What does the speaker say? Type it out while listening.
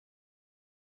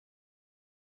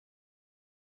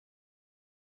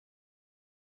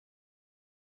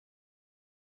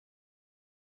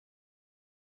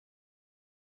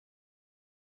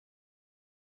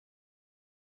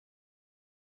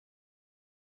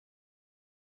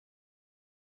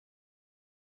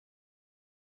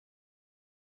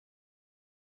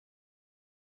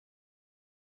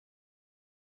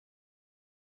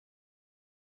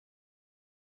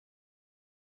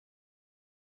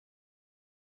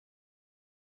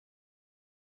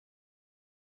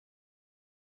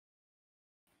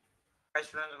Hi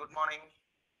students, good morning.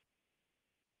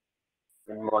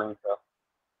 Good morning, sir.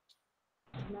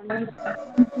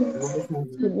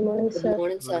 Good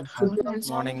morning, sir.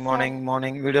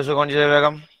 Morning. Videos ko konji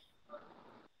devegam.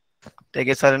 Take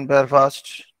a silent prayer fast.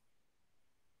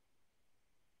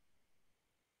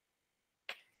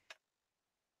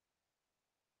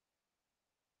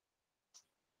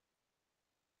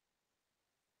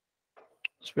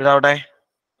 Speed out, eh?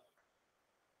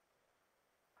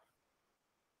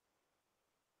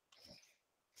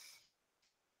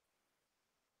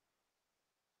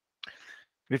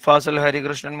 Bifasal Hari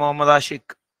Krishnan Muhammad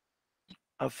Ashik.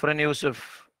 Afrin Yusuf.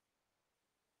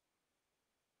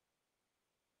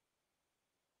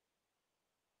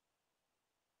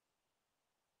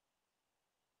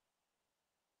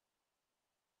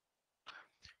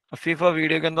 Afifa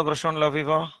video ke andar prashon la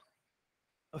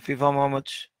Afifa Muhammad.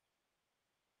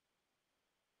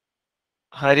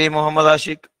 Hari Muhammad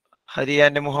Ashik. Hari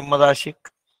and Muhammad Ashik.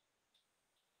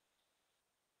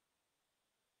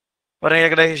 Parang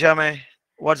ekda Hisham hai.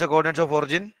 What's the coordinates of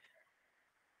origin?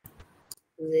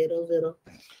 0, 0.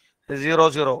 0,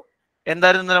 0.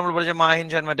 എന്തായിരുന്നു നമ്മൾ പഠിച്ച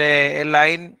മാഹിൻഷൻ മറ്റേ a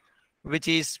line which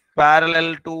is parallel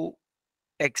to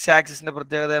x axis ന്റെ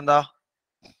പ്രത്യേകത എന്താ?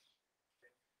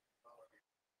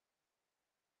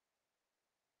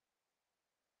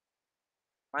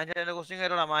 Mahin question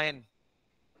കേട്ടോടാ Mahin.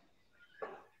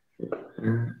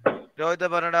 Rohit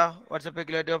Barada, what's the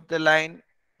peculiarity of the line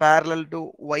parallel to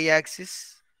y axis?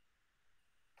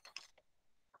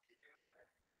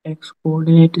 X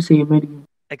coordinate same ആയിരിക്കും.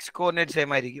 X coordinate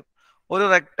same ആയിരിക്കും. ഒരു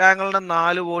റെക്ടാങ്കിളിന്റെ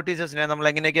 4 വേർട്ടീസസിനെ നമ്മൾ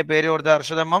എങ്ങനെയൊക്കെ പേര് കൊടുത്ത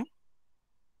ഹർഷദമ്മം?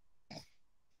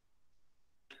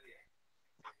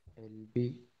 LB,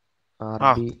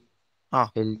 RB,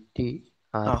 LT,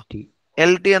 RT.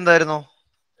 LT എന്തായിരുന്നു?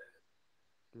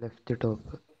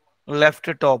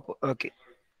 Left top. ഓക്കെ.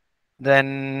 ദെൻ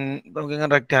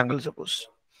നമുക്ക് റെക്ടാങ്കിൾ സപ്പോസ്.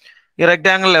 ഈ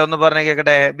റെക്ടാങ്കിളിലെ ഒന്ന് പറഞ്ഞേ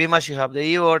കേക്കട്ടെ ഭീമ ശിഹാബ്,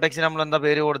 ഈ വേർട്ടെക്സിന് നമ്മൾ എന്താ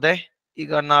പേര് കൊടുത്തേ? ഈ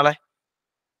കാണുന്ന ആളെ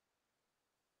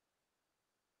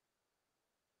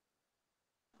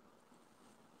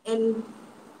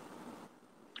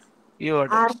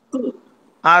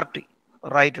RT,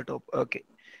 റൈറ്റ് ടോപ്പ്. ഓക്കെ.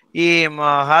 ഈ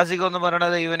ഹാസിക ഒന്ന്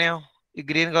പറയണത് ഇവനെയോ? ഈ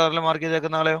ഗ്രീൻ കളറിൽ മാർക്ക്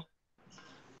ചെയ്തേക്കുന്ന ആളെയോ?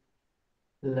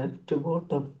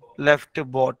 Left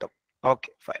bottom. Okay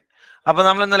fine. അപ്പൊ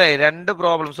നമ്മൾ ഇന്നലെ 2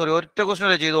 പ്രോബ്ലം, സോറി ഒറ്റ ക്വസ്റ്റ്യൻ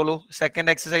അല്ലേ ചെയ്തോളൂ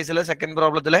സെക്കൻഡ് എക്സസൈസിലെ സെക്കൻഡ്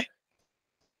പ്രോബ്ലത്തിലെ?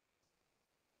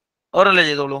 ഒരല്ലേ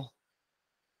ചെയ്തോളൂ?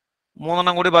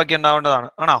 3 കൂടി ബാക്കി ഉണ്ടാവേണ്ടതാണ്,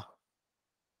 ആണോ?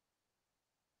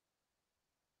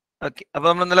 ഓക്കെ. അപ്പൊ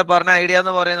നമ്മൾ ഇന്നലെ പറഞ്ഞ ഐഡിയ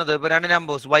എന്ന് പറയുന്നത് ഇപ്പൊ 2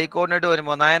 നമ്പേഴ്സ് y കോർഡിനേറ്റ്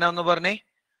വരുമ്പോ നയന എന്ന് പറഞ്ഞേ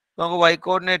നമുക്ക് y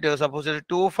കോർഡിനേറ്റ് സപ്പോസ്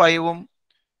 2, 5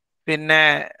 പിന്നെ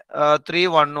 3,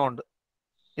 1 ഉണ്ട്.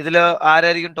 ഇതില്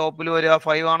ആരായിരിക്കും ടോപ്പിൽ വരിക?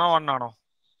 5 ആണോ 1 ആണോ?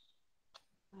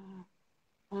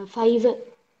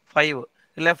 5.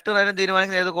 ലെഫ്റ്റ് റൈറ്റും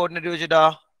തീരുമാനിക്കുന്ന ഏത് കോർഡിനേറ്റ് വെച്ചിട്ടാ?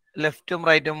 ലെഫ്റ്റും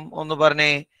റൈറ്റും ഒന്ന്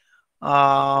പറഞ്ഞേ.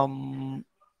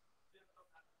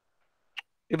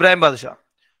 Ibrahim Badshah,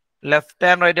 left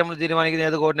and right നമ്മൾ തീരുമാനിക്കുന്ന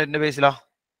ഏത് കോർഡിനേറ്റിന്റെ ബേസിലാ?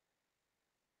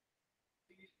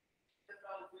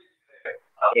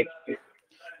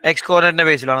 എക്സ് കോർഡിനേറ്റിന്റെ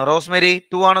ബേസിലാണ്. റോസ്മേരി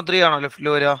 2 ആണോ 3 ആണോ ലെഫ്റ്റിൽ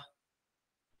വരിക?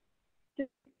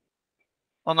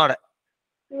 ഒന്നോടെ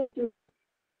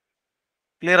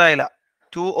ക്ലിയർ ആയില്ല.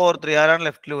 2 or 3 ആരാണ്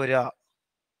ലെഫ്റ്റിൽ വരിക?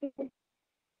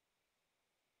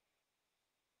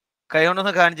 കൈ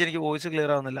കൊണ്ടൊന്ന് കാണിച്ച്, എനിക്ക് വോയിസ്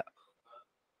ക്ലിയർ ആവുന്നില്ല.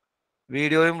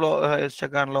 വീഡിയോയും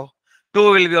ചെക്ക് ആണല്ലോ. 2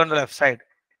 will be on the left side.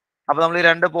 അപ്പൊ നമ്മൾ ഈ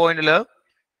 2 പോയിന്റില്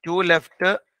 2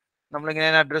 ലെഫ്റ്റ് നമ്മൾ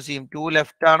ഇങ്ങനെ അഡ്രസ് ചെയ്യും. 2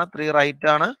 ലെഫ്റ്റ് ആണ്, 3 റൈറ്റ്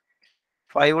ആണ്,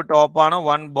 5 ടോപ്പ് ആണ്,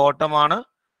 1 ബോട്ടം ആണ്.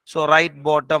 സോ റൈറ്റ്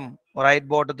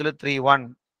ബോട്ടത്തിൽ 3, 1,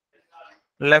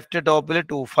 ലെഫ്റ്റ് ടോപ്പിൽ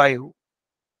 2, 5.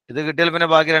 ഇത് കിട്ടിയാൽ പിന്നെ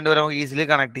ബാക്കി 2 നമുക്ക് ഈസിലി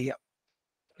കണക്ട് ചെയ്യാം.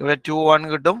 ഇവിടെ 2, 1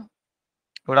 കിട്ടും,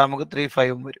 ഇവിടെ നമുക്ക് 3,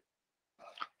 5 വരും.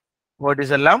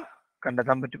 വേർട്ടീസ് എല്ലാം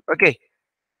കണ്ടെത്താൻ പറ്റും. ഓക്കെ.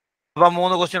 അപ്പൊ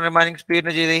 3 ക്വസ്റ്റ്യൻ റിമൈനിങ്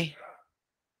സ്പീഡിന് ചെയ്തേ.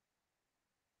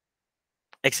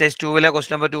 എക്സസൈസ് 2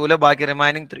 ക്വസ്റ്റ്യൻ നമ്പർ 2 ബാക്കി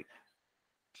റിമൈനിങ് 3.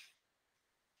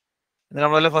 ഇത്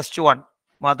നമ്മൾ ഫസ്റ്റ് 1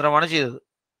 മാത്രമാണ് ചെയ്തത്.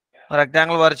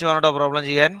 റെക്ടാങ്കിൾ വരച്ച് വേണോട്ടോ പ്രോബ്ലം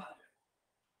ചെയ്യാൻ.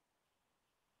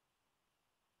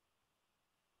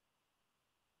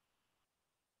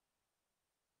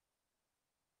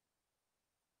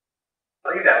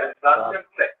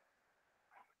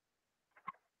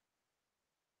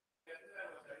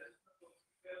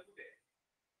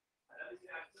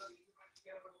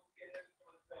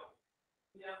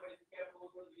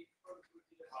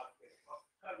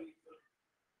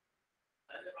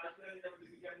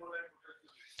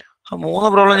 മൂന്ന്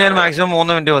പ്രോബ്ലം ചെയ്യാൻ മാക്സിമം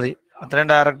 3 മിനിറ്റ് മതി. അത്രയും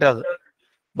ഡയറക്റ്റ് അത്.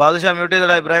 ബാദുഷാ മ്യൂട്ട്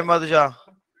ചെയ്തടാ. ഇബ്രാഹിം ബാദുഷാ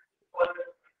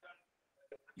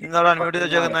നിങ്ങളാണ് അൺമ്യൂട്ട് ചെയ്ത്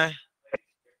വെച്ചേക്കുന്നേ.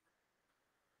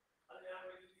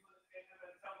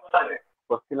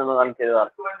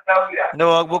 എന്റെ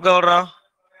വർക്ക് ബുക്ക് എവിടാ?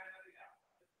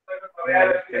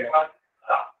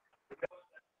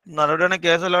 നടപടിയാണ്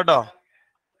കേസല്ല കേട്ടോ.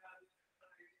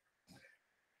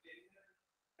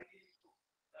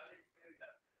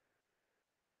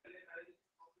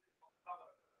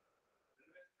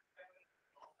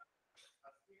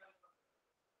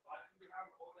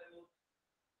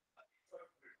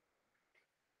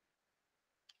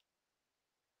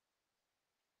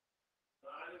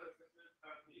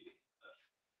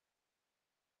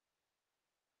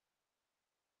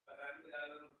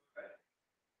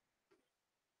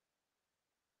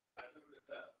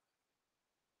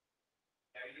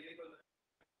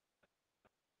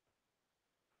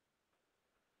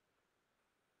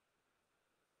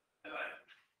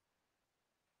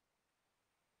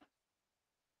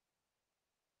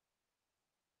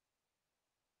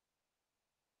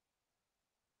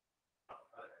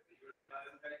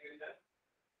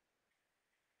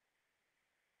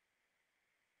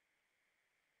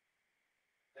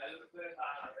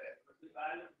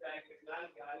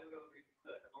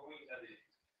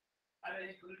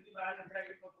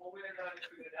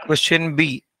 Question B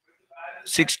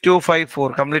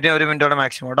 6254 കംപ്ലീറ്റ് ചെയ്യാൻ 1 മിനിറ്റോടെ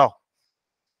മാക്സിമം കേട്ടോ.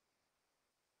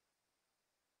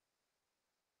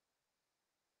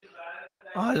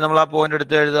 ആദ്യം നമ്മൾ ആ പോയിന്റ്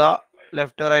എടുത്ത് എഴുതുക.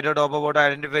 Left right top boat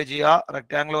identify ചെയ്യുക.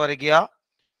 റെക്ടാംഗിൾ വരയ്ക്കുക.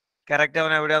 കറക്റ്റ്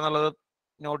അവൻ എവിടെയാന്നുള്ളത്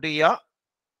നോട്ട് ചെയ്യുക.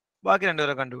 ബാക്കി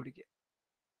രണ്ടുപേരെ കണ്ടുപിടിക്കുക.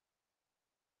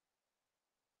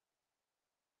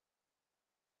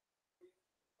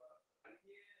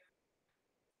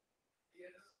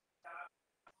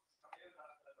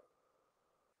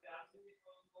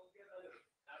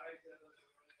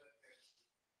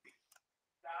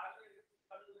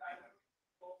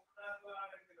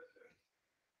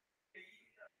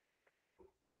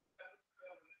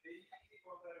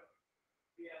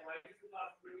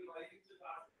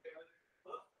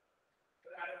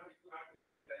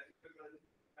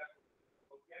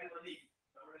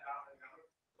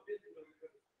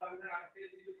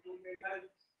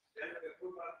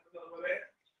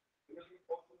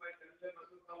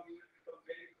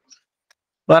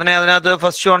 പറഞ്ഞേ അതിനകത്ത്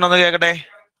ഫസ്റ്റ് ഉണ്ടെന്ന് കേക്കട്ടെ.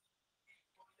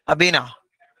 അബീന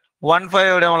 15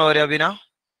 എവിടെ നമ്മൾ വരിക? അബീന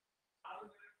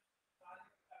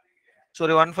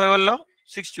സോറി 15 അല്ലോ,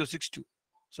 62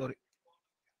 സോറി.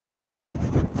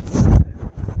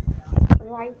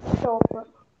 റൈറ്റ് ടോപ്പ്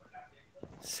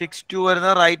 62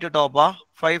 വരുന്നത് right ടോപ്പാ.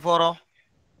 54ഓ?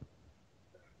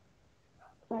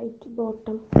 Right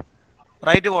bottom.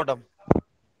 Right bottom.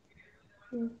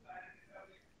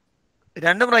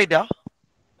 രണ്ടും റൈറ്റാ?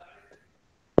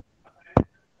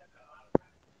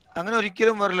 അങ്ങനെ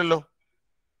ഒരിക്കലും വരില്ലല്ലോ.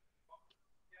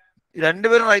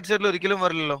 രണ്ടുപേരും റൈറ്റ് സൈഡിൽ ഒരിക്കലും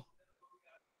വരില്ലല്ലോ.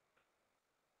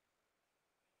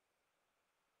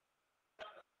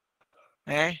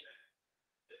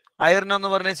 അയറിന് എന്ന്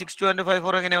പറഞ്ഞ 62 and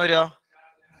 54 എങ്ങനെയാ വരിക?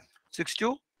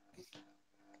 62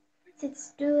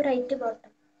 right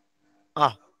bottom.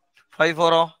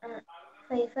 54ഓ?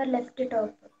 54 left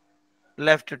top.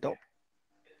 Left top.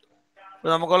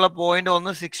 നമുക്കുള്ള പോയിന്റ്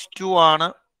ഒന്ന് 62 ആണ്,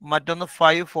 മറ്റൊന്ന്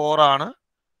 54 ആണ്.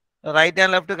 റൈറ്റ്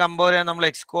ആൻഡ് ലെഫ്റ്റ് കമ്പയർ ചെയ്യാൻ നമ്മൾ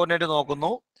എക്സ് കോർഡിനേറ്റ്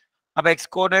നോക്കുന്നു. അപ്പൊ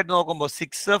എക്സ് കോർഡിനേറ്റ് നോക്കുമ്പോൾ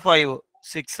 6 5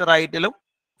 6 റൈറ്റിലും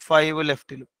 5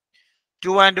 ലെഫ്റ്റിലും.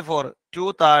 2 and 4 2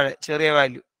 താഴെ ചെറിയ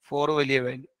വാല്യൂ, 4 വലിയ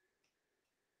വാല്യൂ.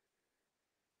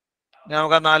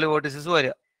 നമുക്ക് ആ 4 വേർട്ടിസസ്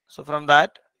വരിക. So from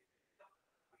that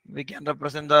we can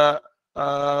represent the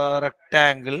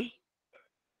rectangle.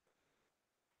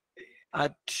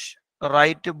 At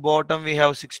right bottom we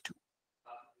have 62,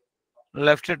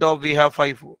 left top we have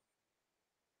 54.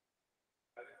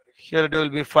 Here it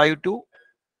will be 52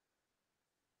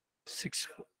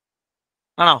 64.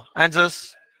 Ano answers?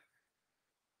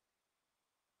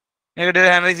 Negative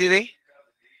hand raise ചെയ്തേ.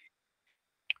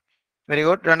 Very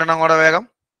good. രണ്ടെണ്ണം കൂടെ വേഗം.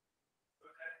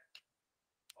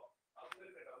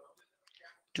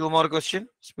 2 more question.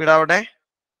 Speed ആവട്ടെ.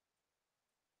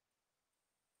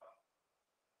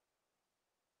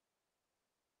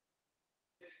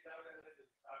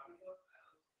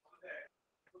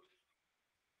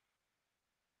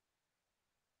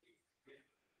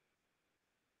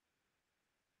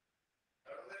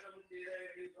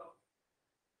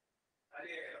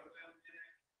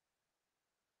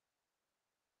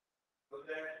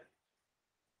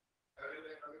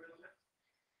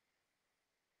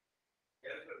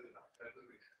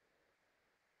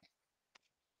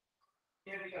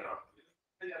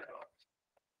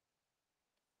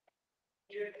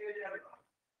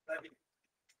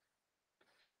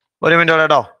 ഒരു minute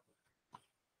കേട്ടോ.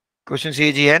 Question C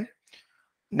ചെയ്യാൻ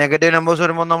negative numbers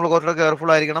വരുമ്പോൾ നമ്മൾ കുറച്ചുകൂടെ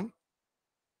കെയർഫുൾ ആയിരിക്കണം.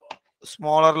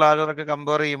 സ്മോളർ ലാർജർ ഒക്കെ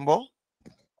കമ്പയർ ചെയ്യുമ്പോൾ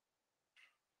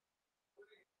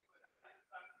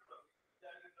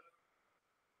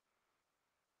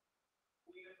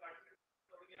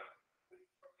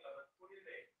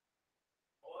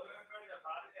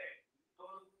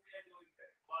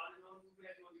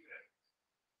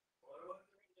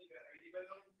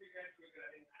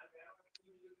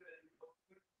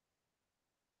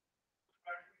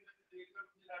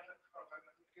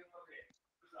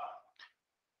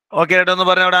ഓക്കെ ഏട്ടാ ഒന്ന്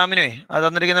പറഞ്ഞ അവിടെ ആമിനെ അത്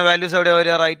തന്നിരിക്കുന്ന വാല്യൂസ് എവിടെ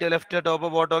വരിക? റൈറ്റ്, ലെഫ്റ്റ്, ടോപ്പ്,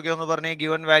 ബോട്ടം ഒക്കെ ഒന്ന് പറഞ്ഞേ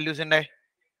ഗിവൺ വാല്യൂസിന്റെ.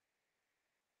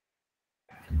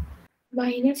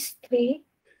 -3.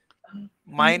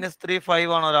 -3, 5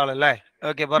 ആണ് ഒരാളല്ലേ?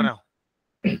 ഓക്കെ പറഞ്ഞോ.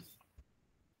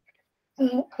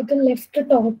 അത് ലെഫ്റ്റ്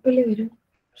ടോപ്പിൽ വരും.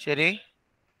 ശരി.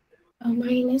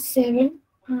 -7,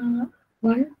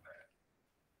 1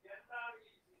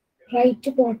 റൈറ്റ്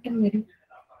ബോട്ടം വരും.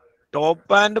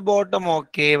 ടോപ്പ് ആൻഡ് ബോട്ടം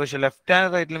ഓക്കെ, പക്ഷെ ലെഫ്റ്റ്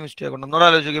ആൻഡ് റൈറ്റിൽ മിസ്റ്റേക്ക് ഉണ്ട്. ഒന്നുകൂടെ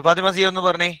ആലോചിക്കും. ഫാത്തിമ സി ഒന്ന്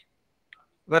പറഞ്ഞേ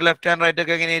ഇവർ ലെഫ്റ്റ് ആൻഡ് റൈറ്റ്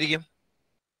ഒക്കെ എങ്ങനെയായിരിക്കും?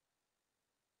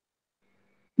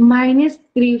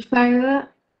 -3, 5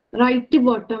 റൈറ്റ്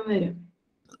ബോട്ടം വരും.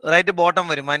 റൈറ്റ് ബോട്ടം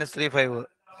വരും. -3, 5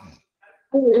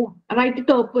 റൈറ്റ്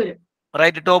ടോപ്പ് വരും.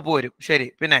 റൈറ്റ് ടോപ്പ് വരും. ശരി.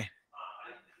 പിന്നെ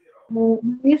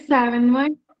 -7,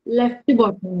 1 ലെഫ്റ്റ്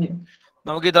ബോട്ടം വരും.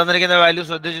 നമുക്ക് ഈ തന്നിരിക്കുന്ന വാല്യൂ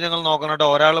ശ്രദ്ധിച്ച് നിങ്ങൾ നോക്കണം കേട്ടോ.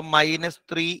 ഒരാൾ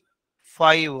 -3,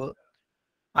 5,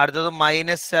 അടുത്തത്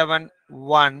 -7,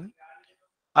 1.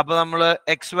 അപ്പൊ നമ്മള്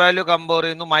എക്സ് വാല്യൂ കമ്പയർ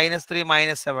ചെയ്യുന്നു. -3,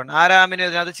 -7. ആരാമിന്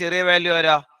ഇതിനകത്ത് ചെറിയ വാല്യൂ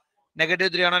ആരാ?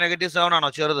 -3 ആണോ -7 ആണോ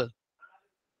ചെറുത്?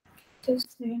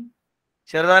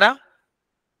 ചെറുതാരാ?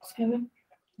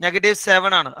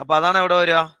 -7 ആണ്. അപ്പൊ അതാണ് എവിടെ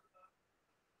വരിക?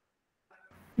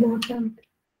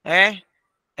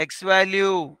 എക്സ് വാല്യൂ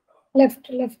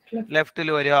ലെഫ്റ്റിൽ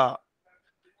വരിക.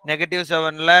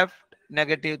 -7 ലെഫ്റ്റ്,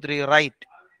 -3 റൈറ്റ്.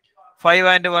 5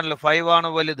 and 1 5 ആണ്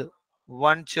വലുത്,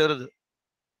 1 ചെറുത്.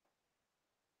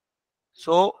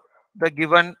 So the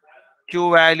given two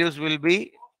values will be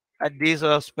at these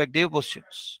respective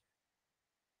positions.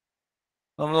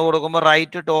 നമ്മൾ കൊടുക്കുമ്പോൾ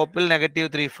റൈറ്റ് ടോപ്പിൽ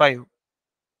 -3, 5,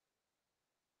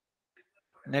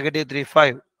 -3,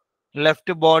 5.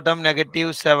 Left bottom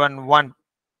 -7, 1.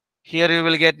 Here you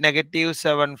will get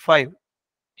 -7, 5.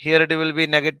 Here it will be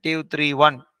 -3,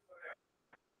 1.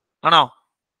 ആണോ?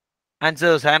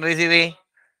 ആൻസേഴ്സ് ഹാൻഡ് റൈസ് ചെയ്തേ.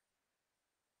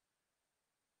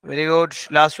 Very good.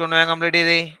 ലാസ്റ്റ് വൺ വേഗം complete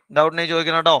ചെയ്തേ. ഡൗട്ട് നീ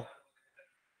ചോദിക്കണം കേട്ടോ.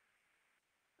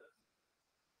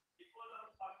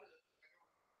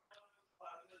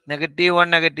 -1,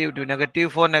 -2,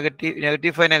 -4,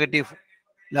 -5, -4.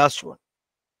 Last one.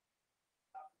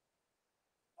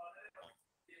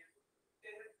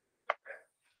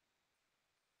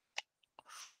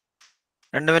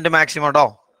 രണ്ട് മിനിറ്റ് മാക്സിമം കേട്ടോ.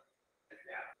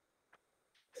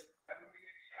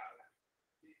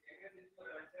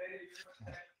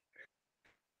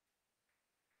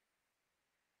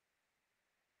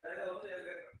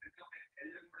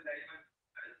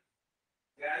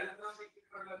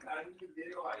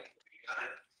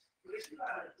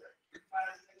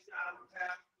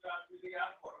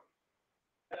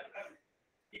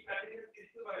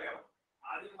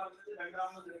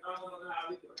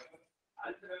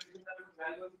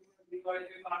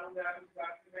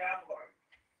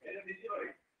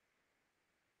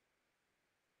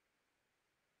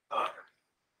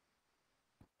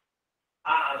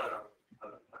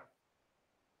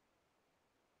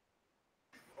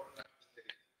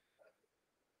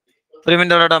 ഒരു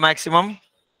മിനിറ്റ് കേട്ടോ മാക്സിമം.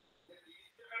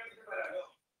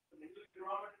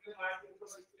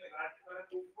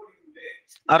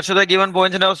 അർഷദ ഗിവൺ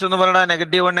പോയിന്റ്സിന്റെ അവസ്ഥ ഒന്ന് പറയടാ.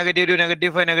 -1, -2,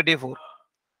 -5, -4.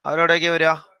 അവരോടൊക്കെ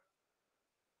വരിക?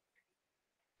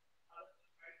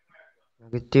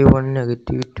 -1,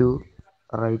 -2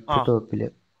 റൈറ്റ് ടോപ്പില്.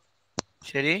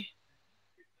 ശരി.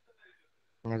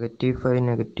 -5,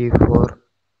 -4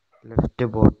 left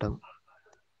bottom.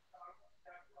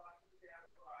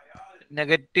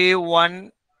 -1,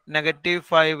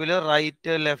 -5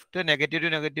 right left, -2,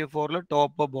 -4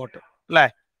 top bottom അല്ലേ?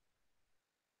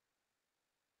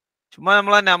 ചുമ്മാ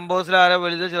നമ്മളെ നമ്പേഴ്സിൽ ആരെ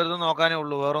വലുത് ചെറുത് നോക്കാനേ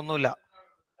ഉള്ളൂ, വേറൊന്നുമില്ല.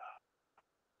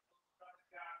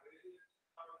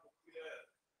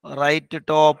 Right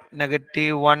top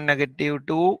 -1,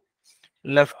 -2,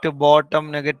 left bottom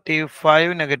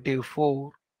 -5, -4.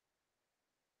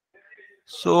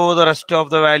 So the rest of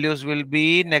the values will be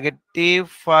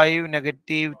 -5,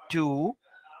 -2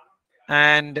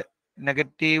 and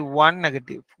 -1,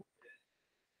 -4.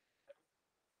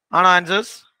 Are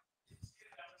answers?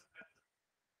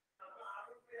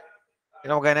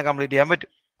 നമുക്ക് അതിനെ കംപ്ലീറ്റ് ചെയ്യാൻ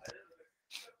പറ്റും.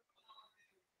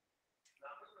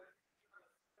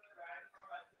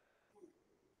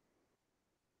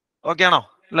 ഓക്കെ ആണോ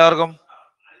എല്ലാവർക്കും?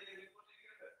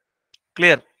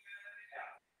 ക്ലിയർ?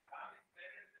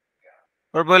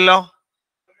 കുഴപ്പമില്ലല്ലോ?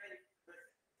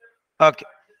 Okay.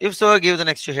 If so give the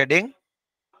next heading.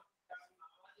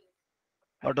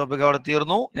 ആ ടോപ്പിക് അവിടെ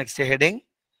തീർന്നു. Next heading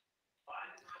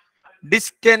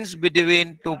distance between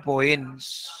 2 points.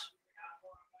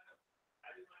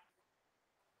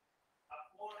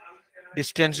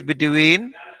 Distance between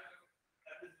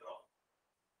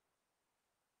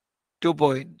 2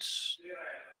 points.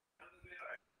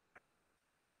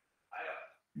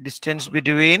 Distance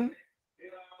between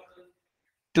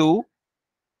 2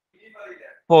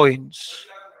 points.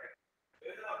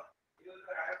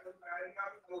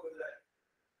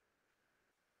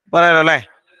 പറയാലോ അല്ലേ?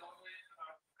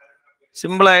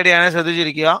 സിമ്പിൾ ഐഡിയ ആണ്,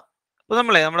 ശ്രദ്ധിച്ചിരിക്കുക. അപ്പൊ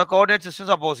നമ്മുടെ കോർഡിനേറ്റ് സിസ്റ്റം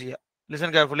സപ്പോസ് ചെയ്യാം. Listen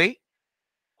carefully.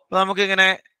 അപ്പൊ നമുക്ക് ഇങ്ങനെ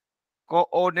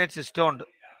കോർഡിനേറ്റ് സിസ്റ്റം ഉണ്ട്.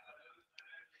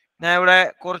 ഞാൻ ഇവിടെ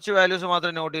കുറച്ച് വാല്യൂസ്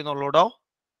മാത്രമേ നോട്ട് ചെയ്യുന്നുള്ളൂ കേട്ടോ.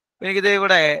 എനിക്കിത്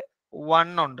ഇവിടെ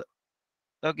 1 ഉണ്ട്,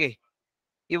 ഓക്കെ,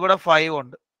 ഇവിടെ 5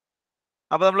 ഉണ്ട്.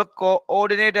 അപ്പൊ നമ്മൾ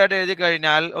കോർഡിനേറ്റ് ആയിട്ട് എഴുതി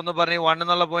കഴിഞ്ഞാൽ ഒന്ന് പറഞ്ഞ് 1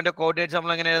 എന്നുള്ള പോയിന്റ് കോർഡിനേറ്റ്സ്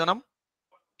നമ്മൾ എങ്ങനെ എഴുതണം?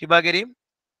 ഹിബാഗിരിയും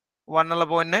 1 എന്നുള്ള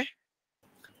പോയിന്റിനെ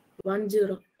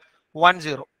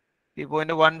 10. ഈ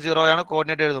പോയിന്റ് 10 ആണ്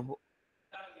കോർഡിനേറ്റ് എഴുതുമ്പോൾ.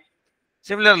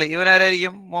 സിമിലർലി ഇവൻ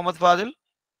ആരായിരിക്കും? മുഹമ്മദ് ഫാദിൽ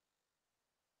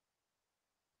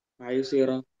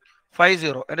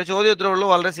 50. എന്റെ ചോദ്യം ഇത്രേ ഉള്ളൂ,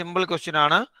 വളരെ സിമ്പിൾ ക്വസ്റ്റ്യൻ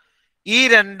ആണ്. ഈ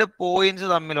 2 പോയിന്റ്സ്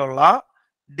തമ്മിലുള്ള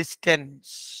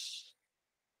ഡിസ്റ്റൻസ്,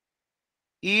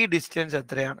 ഈ ഡിസ്റ്റൻസ്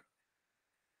എത്രയാണ്?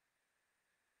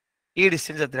 ഈ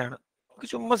ഡിസ്റ്റൻസ് എത്രയാണ്?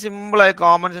 ചുമ്മാ സിമ്പിൾ ആയി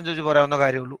കോമൺ സെൻസ് വെച്ച് പറയാവുന്ന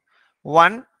കാര്യമുള്ളൂ.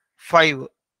 1, 5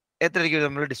 എത്രയായിരിക്കും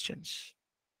തമ്മിലുള്ള ഡിസ്റ്റൻസ്?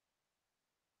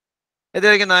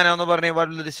 എത്രയായിരിക്കും? ഒന്ന് പറഞ്ഞേ,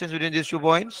 what is the distance between these 2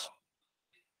 points?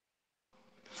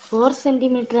 4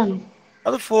 centimetre ആണ്.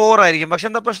 അത് 4 ആയിരിക്കും. പക്ഷെ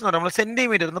എന്താ പ്രശ്നം? നമ്മൾ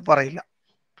സെന്റിമീറ്റർ എന്ന് പറയില്ല.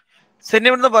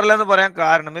 സെന്റിമീറ്റർ എന്ന് പറയില്ല എന്ന് പറയാൻ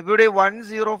കാരണം, ഇപ്പൊ ഇവിടെ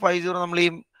 1050 നമ്മൾ ഈ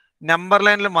നമ്പർ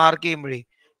ലൈനിൽ മാർക്ക് ചെയ്യുമ്പോഴേ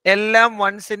എല്ലാം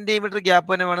 1 സെന്റിമീറ്റർ ഗ്യാപ്പ്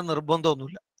തന്നെ വേണം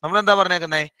നിർബന്ധമൊന്നുമില്ല. നമ്മൾ എന്താ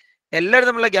പറഞ്ഞേക്കുന്നേ? എല്ലാവരും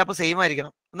തമ്മിലുള്ള ഗ്യാപ്പ് സെയിം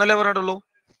ആയിരിക്കണം എന്നല്ലേ പറഞ്ഞിട്ടുള്ളൂ.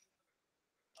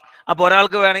 അപ്പൊ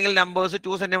ഒരാൾക്ക് വേണമെങ്കിൽ നമ്പേഴ്സ്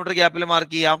 2 സെന്റിമീറ്റർ ഗ്യാപ്പിൽ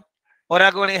മാർക്ക് ചെയ്യാം,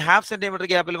 ഒരാൾക്ക് വേണമെങ്കിൽ 1/2 സെന്റിമീറ്റർ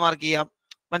ഗ്യാപ്പിൽ മാർക്ക് ചെയ്യാം.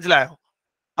 മനസ്സിലായോ?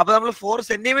 അപ്പൊ നമ്മൾ 4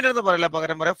 സെന്റിമീറ്റർ എന്ന് പറയില്ല,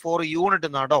 പകരം പറയാം 4 യൂണിറ്റ്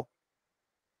എന്നാട്ടോ.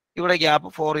 ഇവിടെ ഗ്യാപ്പ്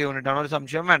 4 യൂണിറ്റ് ആണ്, ഒരു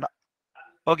സംശയം വേണ്ട.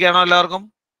 ഓക്കെ ആണോ എല്ലാവർക്കും?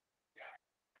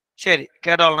 ശരി,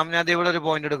 കേട്ടോളണം. ഞാൻ ഇവിടെ ഒരു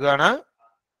പോയിന്റ് എടുക്കുകയാണ്,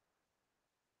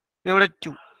 ഇവിടെ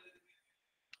 2,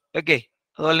 ഓക്കെ.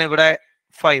 അതുപോലെ തന്നെ ഇവിടെ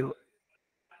 5,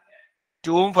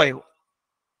 2ഉം 5ഉം.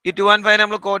 ഈ 2 and 5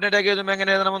 നമ്മൾ കോർഡിനേറ്റ് ആക്കി എഴുതുമ്പോൾ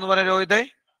എങ്ങനെ എഴുതണമെന്ന് പറയാം രോഹിത്തെ?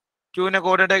 2നെ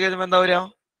കോർഡിനേറ്റ് ആക്കി എഴുതുമ്പോൾ എന്താ വരിക?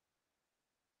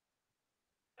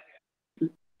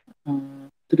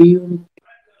 3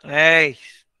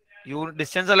 യൂണിറ്റ്.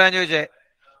 ഡിസ്റ്റൻസ് അല്ല ഞാൻ ചോദിച്ചേ.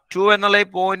 2 എന്നുള്ള ഈ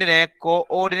പോയിന്റിനെ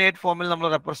കോഓർഡിനേറ്റ് ഫോമിൽ നമ്മൾ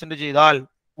റെപ്രസെന്റ് ചെയ്താൽ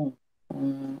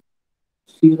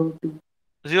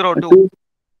 0.2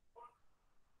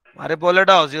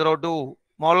 മാറിപ്പോലെട്ടോ. 0.2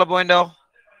 മോളിലെ പോയിന്റോ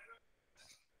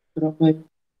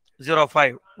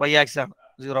 0.5 y ആക്സിസ് ആണ്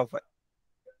 0.5.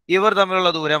 ഇവർ തമ്മിലുള്ള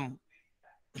ദൂരം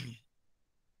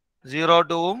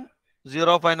 0.2ഉം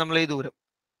 0.5 നമ്മൾ ഈ ദൂരം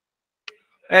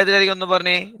ഏതിലായിരിക്കും ഒന്ന്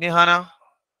പറഞ്ഞേ നിഹാന?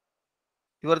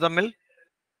 ഇവർ തമ്മിൽ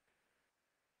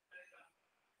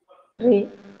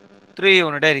 3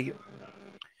 യൂണിറ്റ് ആയിരിക്കും.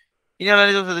 ഇനി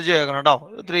ശ്രദ്ധിച്ചു കേൾക്കണം കേട്ടോ.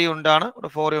 3 യൂണിറ്റ് ആണ്, ഇവിടെ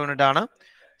 4 യൂണിറ്റ് ആണ്.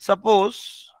 സപ്പോസ്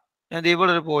ഞാൻ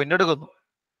ഇവിടെ ഒരു പോയിന്റ് എടുക്കുന്നു,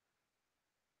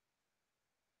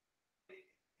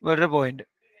 ഇവിടെ ഒരു പോയിന്റ്,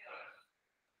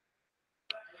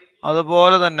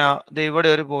 അതുപോലെ തന്നെ ഇവിടെ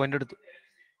ഒരു പോയിന്റ് എടുത്തു.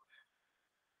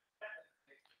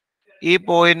 ഈ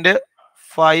പോയിന്റ്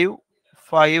 5,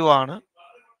 5 ആണ്.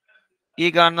 ഈ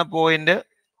കാണുന്ന പോയിന്റ്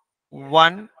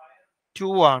 1,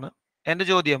 2 ആണ്. എന്റെ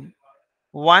ചോദ്യം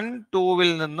 1, 2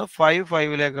 നിന്ന് 5,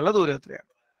 5ലേക്കുള്ള ദൂരം എത്രയാണ്?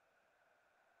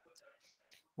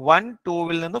 1, 2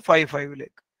 നിന്ന് 5,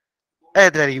 5ലേക്ക്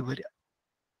എത്രയായിരിക്കും വരിക?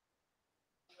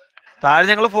 താഴെ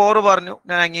ഞങ്ങൾ 4 പറഞ്ഞു,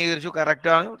 ഞാൻ അംഗീകരിച്ചു, കറക്റ്റ്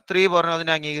ആണ്. 3 പറഞ്ഞു,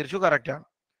 അതിനെ അംഗീകരിച്ചു, കറക്റ്റ് ആണ്.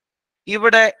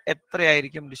 ഇവിടെ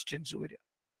എത്രയായിരിക്കും ഡിസ്റ്റൻസ് വരിക?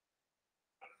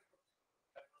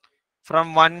 From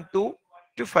 1, 2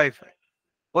 to 5, 5.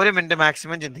 1 മിനിറ്റ്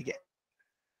മാക്സിമം ചിന്തിക്കാൻ.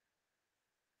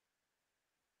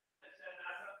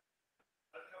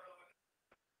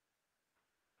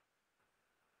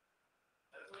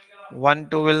 വൺ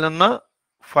 2 നിന്ന്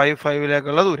 5,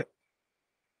 5ലേക്കുള്ള ദൂരം.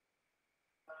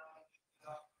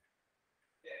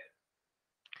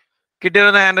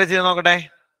 കിട്ടിയൊന്ന് ഹാൻഡ് റൈസ് ചെയ്ത് നോക്കട്ടെ.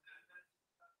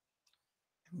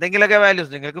 എന്തെങ്കിലുമൊക്കെ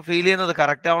വാല്യൂസ് നിങ്ങൾക്ക് ഫീൽ ചെയ്യുന്നത്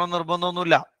കറക്റ്റ് ആവണം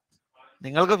നിർബന്ധമൊന്നുമില്ല.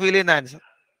 നിങ്ങൾക്ക് ഫീൽ ചെയ്യുന്ന ആൻസർ,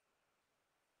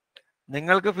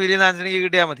 നിങ്ങൾക്ക് ഫീൽ ചെയ്യുന്ന ആൻസർ എനിക്ക്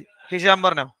കിട്ടിയാൽ മതി. ഹിഷാം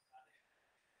പറഞ്ഞോ,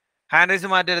 ഹാൻഡ്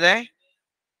റൈസ് മാറ്റരുതേ.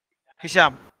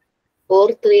 ഹിഷാം 4,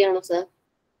 3 ആണോ സാർ?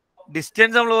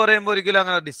 ഡിസ്റ്റൻസ് നമ്മൾ പറയുമ്പോൾ ഒരിക്കലും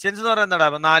അങ്ങനെ ഡിസ്റ്റൻസ് എന്ന് പറയുന്നത്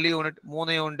എന്താ? 4 യൂണിറ്റ്,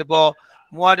 3 യൂണിറ്റ്. ഇപ്പോ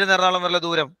മൂവാറ്റുപുഴ എറണാകുളം വരെയുള്ള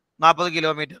ദൂരം 40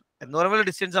 കിലോമീറ്റർ എന്ന് പറയുമ്പോൾ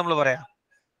ഡിസ്റ്റൻസ് നമ്മൾ പറയാം.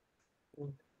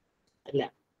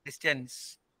 ഡിസ്റ്റൻസ്.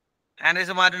 ഹാൻഡ്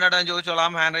റൈസ് മാറ്റണ്ട, ഞാൻ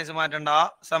ചോദിച്ചോളാം. Hand raise മാറ്റണ്ട.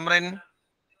 സമറിൻ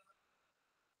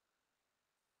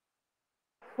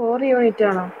 4 യൂണിറ്റ്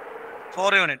ആണോ?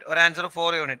 4 യൂണിറ്റ്. ഒരു answer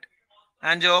 4 unit.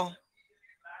 Anjo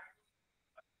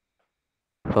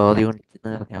 4 unit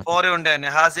 4 unit തന്നെ.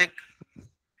 ഹാസിക്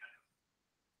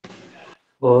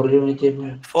 4 യൂണിറ്റ്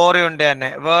 4 യൂണിറ്റ് തന്നെ.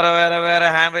 വേറെ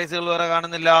ഹാൻഡ് റൈസുകൾ വേറെ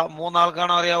കാണുന്നില്ല. 3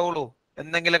 ആൾക്കാണോ അറിയാവുള്ളൂ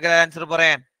എന്തെങ്കിലുമൊക്കെ ആൻസർ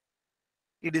പറയാൻ?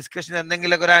 ഈ ഡിസ്കഷൻ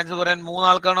എന്തെങ്കിലുമൊക്കെ ഒരു ആൻസർ പറയാൻ 3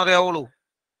 ആൾക്കാണോ അറിയാവുള്ളൂ?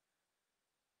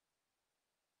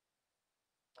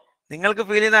 നിങ്ങൾക്ക്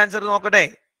ഫീൽ ചെയ്യുന്ന ആൻസർ നോക്കട്ടെ,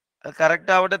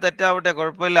 കറക്റ്റ് ആവട്ടെ തെറ്റാവട്ടെ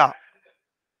കുഴപ്പമില്ല.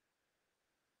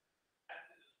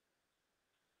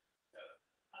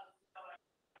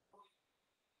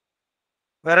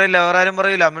 വേറെ ഇല്ല, വേറെ ആരും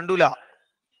പറയില്ല, മിണ്ടൂല.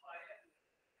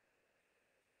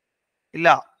 ഇല്ല,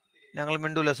 ഞങ്ങൾ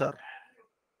മിണ്ടൂല സാർ.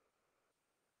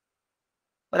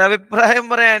 ഒരഭിപ്രായം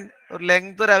പറയാൻ, ഒരു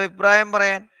ലെങ്ത് ഒരു അഭിപ്രായം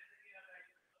പറയാൻ.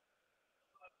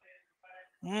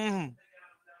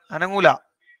 അനങ്ങൂല.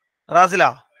 റാസില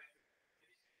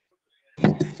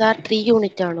സാർ 3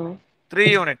 യൂണിറ്റ് ആണോ? 3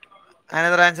 യൂണിറ്റ്.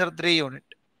 Another answer 3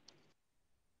 unit.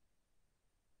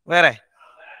 വേറെ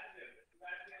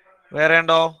വേറെ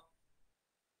ഉണ്ടോ?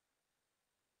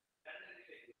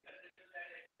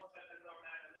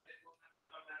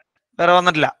 വേറെ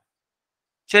വന്നിട്ടില്ല.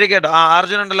 ശരി കേട്ടോ.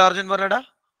 അർജുൻ ഉണ്ടല്ലോ, അർജുൻ പറഞ്ഞടാ.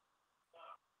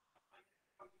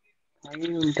 5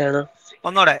 യൂണിറ്റ് ആണ്.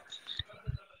 ഒന്നോടെ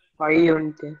 5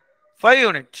 unit. 5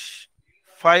 unit.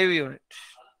 5 unit.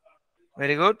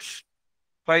 Very good.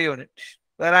 5 unit.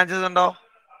 വേറെ ആൻസേഴ്സ് ഉണ്ടോ?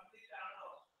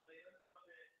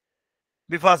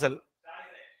 ബിഫാസൽ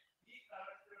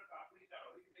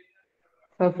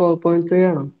 4.3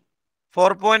 ആണോ?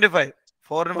 4.5.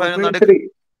 4 4.3.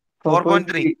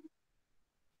 4.3.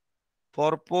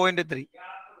 4.3.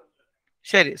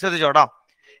 ശരി, ശ്രദ്ധിച്ചോട്ടോ.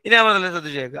 ഇനി നമ്മൾ നല്ല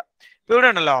ശ്രദ്ധിച്ചേക്കുക. ഇപ്പൊ ഇവിടെ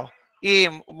ഉണ്ടല്ലോ ഈ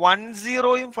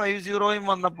 10യും 50യും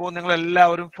വന്നപ്പോ നിങ്ങൾ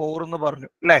എല്ലാവരും 4 എന്ന് പറഞ്ഞു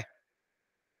അല്ലെ?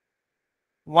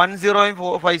 10യും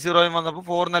 50യും വന്നപ്പോ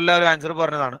 4 എന്ന് എല്ലാവരും ആൻസർ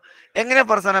പറഞ്ഞതാണ്. എങ്ങനെ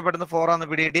പ്രധാന പെട്ടെന്ന് 4 ആണെന്ന്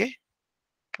പിടികിട്ടി?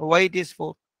 Why it is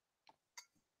 4?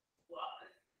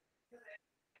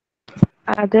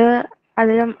 അത്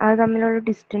തമ്മിലുള്ള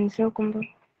ഡിസ്റ്റൻസ് നോക്കുമ്പോ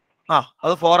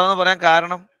അത് 4 എന്ന് പറയാൻ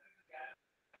കാരണം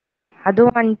അത്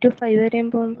 1 to 5 വരെയും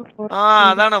പോകുമ്പോ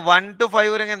അതാണ് 1 to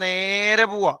 5 വരെ നേരെ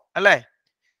പോവാ അല്ലെ?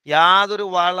 യാതൊരു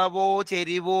വളവോ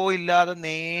ചെരിവോ ഇല്ലാതെ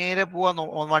നേരെ പോവാ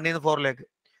 1 നിന്ന് 4ലേക്ക്.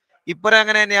 ഇപ്പറ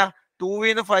അങ്ങനെ തന്നെയാ 2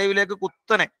 നിന്ന് 5ലേക്ക്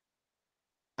കുത്തനെ.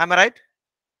 Am I right?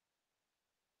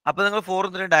 അപ്പൊ നിങ്ങൾ 4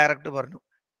 എന്ന് ഡയറക്റ്റ് പറഞ്ഞു.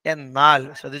 എന്നാൽ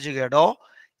ശ്രദ്ധിച്ചു കേട്ടോ,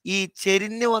 ഈ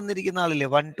ചെരിഞ്ഞ് വന്നിരിക്കുന്ന ആളില്ലേ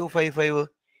 1 to 5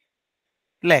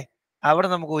 അല്ലേ? അവിടെ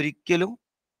നമുക്ക് ഒരിക്കലും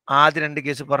ആദ്യ 2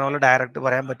 കേസ് പറഞ്ഞ പോലെ ഡയറക്റ്റ്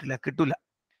പറയാൻ പറ്റില്ല, കിട്ടൂല.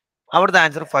 അവിടുത്തെ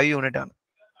ആൻസർ 5 യൂണിറ്റ് ആണ്.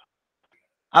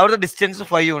 അവിടുത്തെ ഡിസ്റ്റൻസ്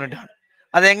 5 യൂണിറ്റ് ആണ്.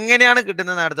 അതെങ്ങനെയാണ്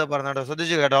കിട്ടുന്നത് നേരത്തെ പറഞ്ഞോ,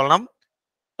 ശ്രദ്ധിച്ചു കേട്ടോളണം.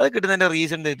 അത് കിട്ടുന്നതിന്റെ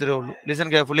റീസൺ ഇത്രേ ഉള്ളൂ. Listen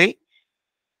carefully.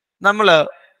 നമ്മള്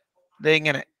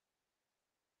ഇങ്ങനെ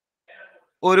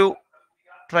ഒരു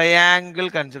ട്രയാങ്കിൾ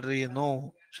കൺസിഡർ ചെയ്യുന്നു.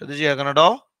 ശ്രദ്ധിച്ചു കേൾക്കണം കേട്ടോ.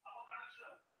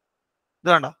 ഇത്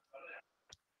കണ്ടോ,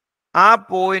 ആ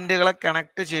പോയിന്റുകളെ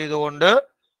കണക്ട് ചെയ്തുകൊണ്ട്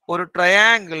ഒരു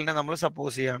ട്രയാങ്കിളിനെ നമ്മൾ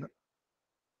സപ്പോസ് ചെയ്യാണ്.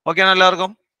 ഓക്കെ ആണോ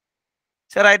എല്ലാവർക്കും?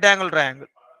 Right angle triangle,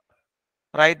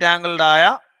 right angled ആയ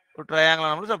ഒരു ട്രയാങ്കിൾ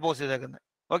നമ്മൾ സപ്പോസ് ചെയ്തേക്കുന്നത്.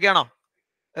 ഓക്കെ ആണോ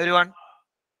എവരിവൺ?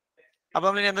 അപ്പൊ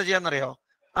നമ്മൾ ഇനി എന്താ ചെയ്യാന്നറിയോ?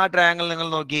 ആ ട്രയാങ്കിൾ നിങ്ങൾ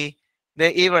നോക്കി,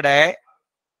 ഇവിടെ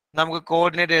നമുക്ക്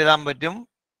കോർഡിനേറ്റ് എഴുതാൻ പറ്റും.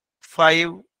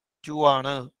 5, 2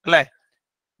 ആണ് അല്ലെ?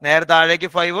 നേരെ താഴേക്ക്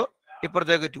 5,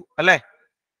 ഇപ്പുറത്തേക്ക് 2 അല്ലെ?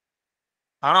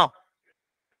 ആണോ?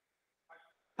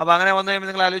 അപ്പൊ അങ്ങനെ വന്നു കഴിയുമ്പോൾ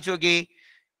നിങ്ങൾ ആലോചിച്ച് നോക്കി,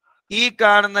 ഈ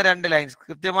കാണുന്ന 2 ലൈൻസ്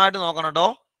കൃത്യമായിട്ട് നോക്കണം കേട്ടോ.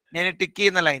 ഞാൻ ടിക്ക്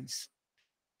ചെയ്യുന്ന ലൈൻസ്,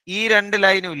 ഈ 2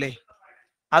 ലൈനും ഇല്ലേ,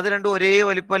 അത് രണ്ടും ഒരേ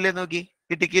വലിപ്പമല്ലേ? നോക്കി,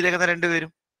 ഈ ടിക്ക് ചെയ്തേക്കുന്ന 2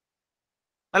 പേരും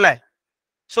അല്ലേ?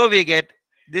 So we get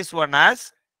this one as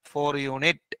 4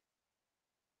 unit.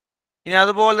 ഇനി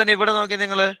അതുപോലെ തന്നെ ഇവിടെ നോക്കി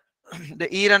നിങ്ങൾ,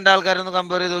 ഈ 2 ആൾക്കാരൊന്ന്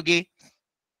കമ്പയർ ചെയ്ത് നോക്കി.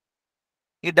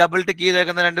 ഈ ഡബിൾ ടിക്ക്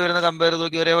ചെയ്തേക്കുന്ന 2 പേരൊന്ന് കമ്പയർ ചെയ്ത്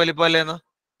നോക്കി, ഒരേ വലിപ്പമല്ലേന്ന്?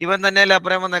 ഇവൻ തന്നെയല്ലേ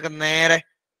അപ്പുറം വന്നേക്കുന്നത്, നേരെ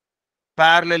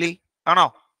പാരലലി. ആണോ?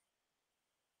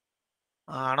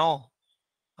 ആണോ?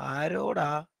 ആരോടാ?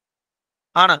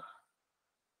 ആണ്.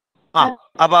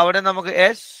 അപ്പൊ അവിടെ നമുക്ക്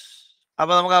എസ്,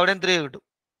 അപ്പൊ നമുക്ക് അവിടെ 3 കിട്ടും.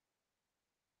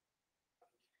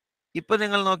 ഇപ്പൊ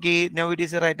നിങ്ങൾ നോക്കി, now it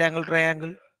is a right angle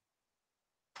triangle.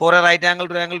 For a right angle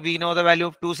triangle we know the value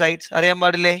of 2 sides. അറിയാൻ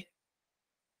പാടില്ലേ?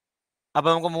 അപ്പൊ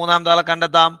നമുക്ക് മൂന്നാമത്തെ ആളെ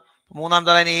കണ്ടെത്താം.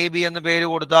 മൂന്നാമത്തെ ആളെ എ ബി എന്ന് പേര്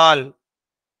കൊടുത്താൽ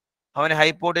അവന്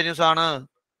ഹൈപ്പോട്ടന്യൂസ് ആണ്.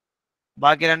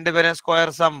 ബാക്കി 2 പേരും square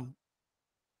some.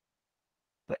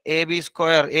 A B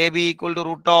square, A B equal to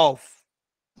root of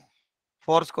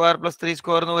 4 square plus 3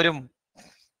 square എന്ന് വരും.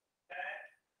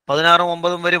 16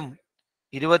 9 വരും,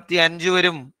 25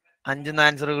 വരും. 5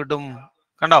 ആൻസർ കിട്ടും.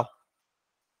 കണ്ടോ?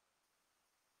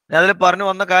 അതിൽ പറഞ്ഞു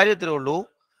വന്ന കാര്യത്തിലേ ഉള്ളൂ.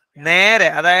 നേരെ,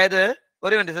 അതായത്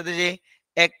ഒരു മിനിറ്റ് ശ്രദ്ധിച്ചേ,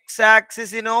 എക്സ്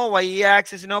ആക്സിസിനോ വൈ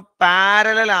ആക്സിസിനോ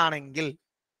പാരലൽ ആണെങ്കിൽ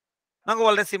നമുക്ക്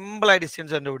വളരെ സിമ്പിൾ ആയി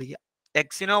ഡിസ്റ്റൻസ് കണ്ടുപിടിക്കാം.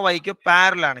 എക്സിനോ വൈക്കോ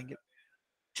പാരലൽ ആണെങ്കിൽ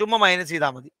ചുമ്മാ മൈനസ്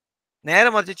ചെയ്താൽ മതി. നേരെ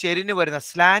മറിച്ച് ചെരിഞ്ഞു വരുന്ന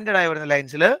സ്ലാൻഡഡ് ആയി വരുന്ന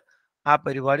ലൈൻസിൽ ആ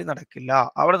പരിപാടി നടക്കില്ല.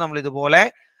 അവിടെ നമ്മൾ ഇതുപോലെ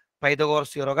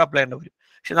പൈതഗോറസ് തിയറം ഒക്കെ അപ്ലൈ ചെയ്യേണ്ടി വരും.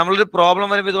 പക്ഷെ നമ്മളൊരു പ്രോബ്ലം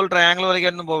വരുമ്പോൾ ഇതുപോലെ ട്രയാങ്കിൾ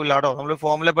വരയ്ക്കാനൊന്നും പോവില്ല കേട്ടോ. നമ്മൾ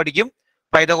ഫോർമുല പഠിക്കും,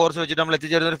 പൈതഗോറസ് വെച്ചിട്ട് നമ്മൾ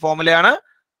എത്തിച്ചേരുന്ന ഒരു ഫോമുലയാണ്.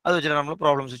 അത് വെച്ചിട്ട് നമ്മൾ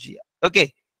പ്രോബ്ലംസ് ചെയ്യുക. ഓക്കെ,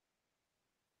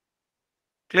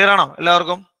 ക്ലിയർ ആണോ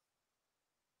എല്ലാവർക്കും?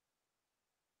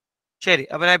 ശരി,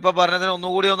 അപ്പൊ ഞാൻ ഇപ്പൊ പറഞ്ഞതിന്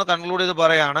ഒന്നുകൂടി ഒന്ന് കൺക്ലൂഡ് ചെയ്ത്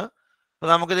പറയാണ്. അപ്പൊ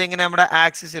നമുക്കിത് ഇങ്ങനെ നമ്മുടെ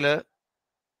ആക്സിസിൽ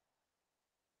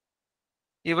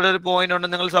ഇവിടെ ഒരു പോയിന്റ് ഉണ്ട്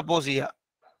നിങ്ങൾ സപ്പോസ് ചെയ്യുക.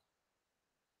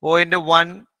 പോയിന്റ് 1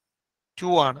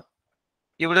 2 ആണ്.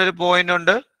 ഇവിടെ ഒരു പോയിന്റ്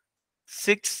ഉണ്ട്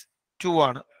 6 2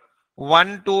 ആണ്. 1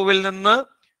 2 നിന്ന്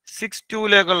 6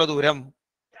 2 ദൂരം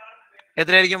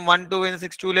എത്രയായിരിക്കും? 1 2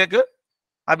 6 2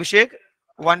 അഭിഷേക്,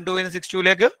 1 2 6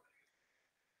 2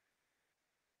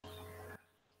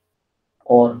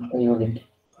 4 യൂണിറ്റ്.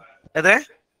 എത്ര?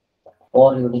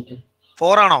 4 യൂണിറ്റ്.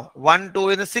 4 ആണോ? 1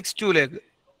 2 6 2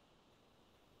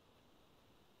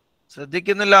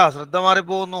 ശ്രദ്ധിക്കുന്നില്ല, ശ്രദ്ധ മാറി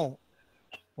പോകുന്നു.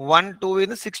 1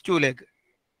 2 6 2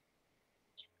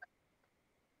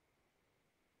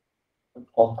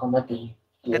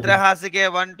 എത്ര ഹാസിക്ക്?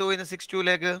 1 2 6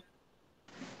 2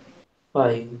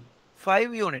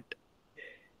 5 യൂണിറ്റ്.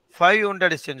 5 യൂണിറ്റ്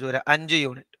ഡിസ്റ്റൻസ് വരെ 5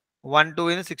 യൂണിറ്റ്. 1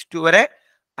 2 6 2 വരെ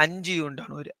 5 യൂണിറ്റ്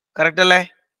ആണ് വരിക. കറക്റ്റ് അല്ലേ?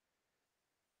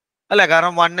 അല്ലെ?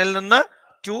 കാരണം 1 നിന്ന്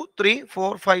 2 3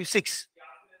 4 5 6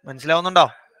 മനസ്സിലാവുന്നുണ്ടോ?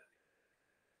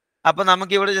 അപ്പൊ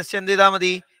നമുക്ക് ഇവിടെ ജസ്റ്റ് എന്ത് ചെയ്താൽ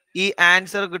മതി? ഈ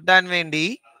ആൻസർ കിട്ടാൻ വേണ്ടി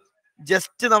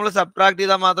ജസ്റ്റ് നമ്മൾ സബ്ട്രാക്ട്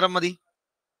ചെയ്താൽ മാത്രം മതി.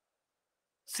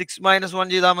 6 - 1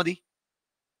 ചെയ്താൽ മതി.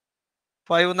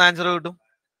 5 എന്ന് ആൻസർ കിട്ടും.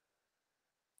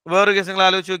 വേറൊരു കേസ് നിങ്ങൾ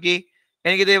ആലോചിച്ച് നോക്കി.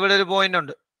 എനിക്കിത് ഇവിടെ ഒരു പോയിന്റ്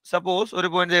ഉണ്ട്. സപ്പോസ് ഒരു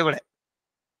പോയിന്റ് ഇവിടെ,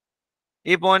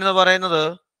 ഈ പോയിന്റ് എന്ന് പറയുന്നത്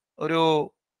ഒരു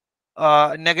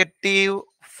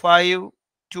 -5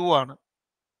 2 ആണ്.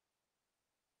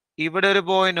 ഇവിടെ ഒരു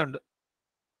പോയിന്റ് ഉണ്ട്,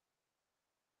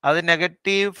 അത്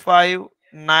 -5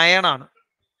 9 ആണ്.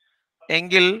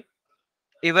 എങ്കിൽ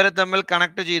ഇവരെ തമ്മിൽ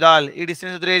കണക്ട് ചെയ്താൽ ഈ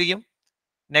ഡിസ്റ്റൻസ് എത്രയായിരിക്കും?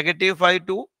 -5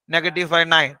 2 -5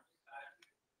 9.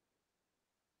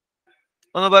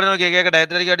 ഒന്ന് പറഞ്ഞു നോക്കിയേ, കേക്കട്ടെ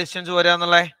എത്രയായിരിക്കും ഡിസ്റ്റൻസ് വരിക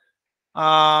എന്നുള്ളത്?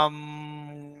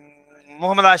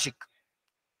 മുഹമ്മദ് ആഷിഖ്.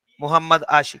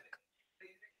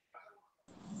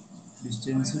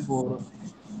 ഡിസ്റ്റൻസ് 4.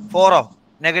 4ഓ?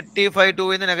 -5 2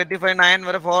 -5 9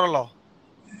 വരെ 4 അല്ലോ?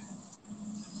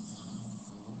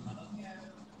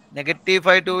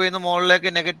 -5 2 മുകളിലേക്ക്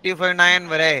 -5 9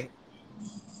 വരെ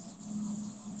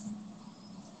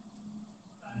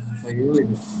 5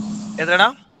 വരും. എത്രടാ?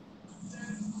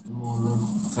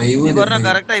 5 നീ വരും. പറഞ്ഞോ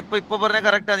കറക്റ്റാ? ഇപ്പൊ പറഞ്ഞ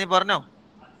കറക്റ്റാ? നീ പറഞ്ഞോ?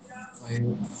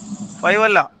 5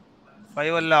 അല്ല,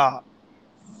 5 അല്ല,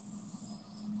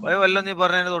 5 അല്ല. നീ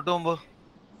പറഞ്ഞതിന് തൊട്ട് മുമ്പ്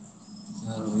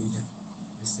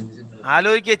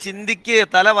ആലോചിക്കുക, ചിന്തിക്ക്,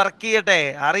 തല വർക്ക് ചെയ്യട്ടെ.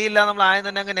 അറിയില്ല നമ്മൾ ആദ്യം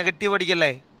തന്നെ അങ്ങ് നെഗറ്റീവ്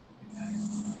അടിക്കല്ലേ.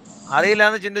 അറിയില്ല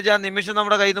എന്ന് ചിന്തിച്ചാൽ നിമിഷം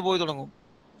നമ്മുടെ കയ്യിൽ നിന്ന് പോയി തുടങ്ങും.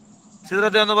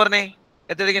 സിദ്രത്ത് എന്ന് പറഞ്ഞേ,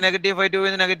 എത്രയ്ക്ക്? -5 2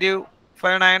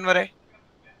 -5 9 വരെ.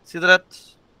 സിദ്രത്ത്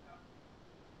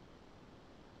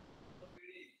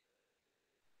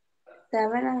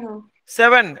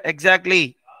 7 എക്സാക്ട്ലി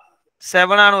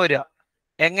 7 ആണ് വരിക.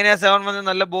 എങ്ങനെയാ 7 വന്ന്?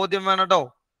 നല്ല ബോധ്യം വേണം കേട്ടോ.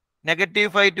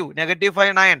 -5 2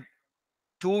 -5 9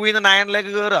 2 9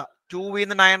 കയറുക. 2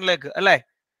 9 അല്ലേ?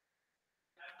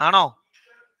 ആണോ?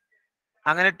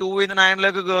 അങ്ങനെ 2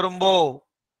 9 കയറുമ്പോ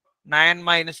 9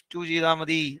 - 2 ചെയ്താൽ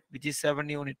മതി, വിച്ച് ഈസ് 7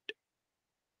 യൂണിറ്റ്.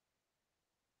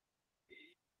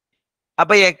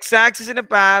 അപ്പൊ എക്സ് ആക്സിസിന്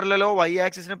പാരലോ വൈ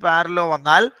ആക്സിസിന് പാരലോ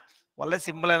വന്നാൽ വളരെ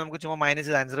സിമ്പിൾ ആയി നമുക്ക് ചുമ്മാ മൈനസ്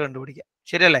ചെയ്ത് ആൻസർ കണ്ടുപിടിക്കാം.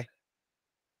 ശരിയല്ലേ?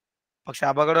 പക്ഷെ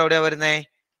അപകടം എവിടെയാ വരുന്നേ?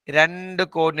 രണ്ട്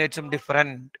കോർഡിനേറ്റ്സും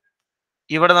ഡിഫറെന്റ്.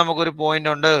 ഇവിടെ നമുക്കൊരു പോയിന്റ്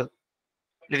ഉണ്ട്,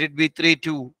 ലെറ്റ് ഇറ്റ് ബി 3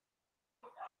 2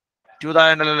 2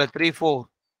 താഴെ 3 4.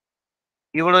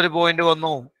 ഇവിടെ ഒരു പോയിന്റ്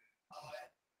വന്നു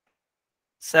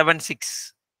 7 6.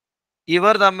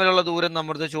 ഇവർ തമ്മിലുള്ള ദൂരം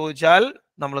നമ്മുടെ ചോദിച്ചാൽ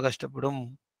നമ്മൾ കഷ്ടപ്പെടും.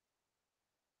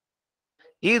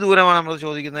 ഈ ദൂരമാണ് നമ്മൾ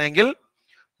ചോദിക്കുന്നതെങ്കിൽ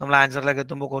നമ്മൾ ആൻസറിലേക്ക്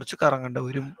എത്തുമ്പോൾ കുറച്ച് കറങ്ങേണ്ടി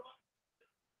വരും.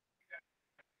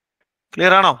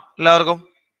 ക്ലിയർ ആണോ എല്ലാവർക്കും?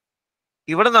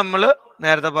 ഇവിടെ നമ്മൾ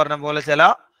നേരത്തെ പറഞ്ഞ പോലെ ചില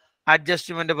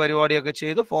അഡ്ജസ്റ്റ്മെന്റ് പരിപാടിയൊക്കെ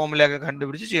ചെയ്ത് ഫോമിലൊക്കെ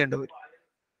കണ്ടുപിടിച്ച് ചെയ്യേണ്ടി വരും.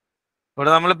 ഇവിടെ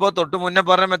നമ്മളിപ്പോ തൊട്ട് മുന്നേ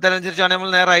പറഞ്ഞ മെത്തേഡ് അനുസരിച്ചാണ്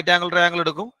നമ്മൾ നേരെ റൈറ്റ് ആംഗിൾ ട്രയാംഗിൾ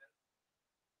എടുക്കും.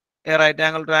 Right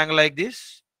angle triangle like this.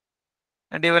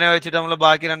 എന്നിട്ട് ഇവനെ വെച്ചിട്ട് നമ്മൾ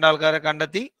ബാക്കി രണ്ടാൾക്കാരെ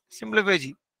കണ്ടെത്തി സിംപ്ലിഫൈ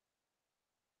ചെയ്യും.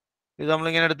 ഇത്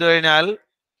നമ്മളിങ്ങനെ എടുത്തു കഴിഞ്ഞാൽ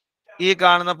ഈ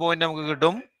കാണുന്ന പോയിന്റ് നമുക്ക്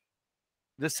കിട്ടും.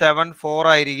 ഇത് 7 4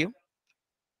 ആയിരിക്കും.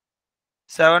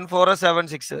 7 4 7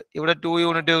 6. ഇവിടെ 2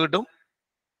 യൂണിറ്റ് കിട്ടും.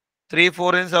 3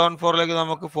 4 7 4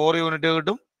 നമുക്ക് 4 യൂണിറ്റ്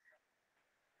കിട്ടും.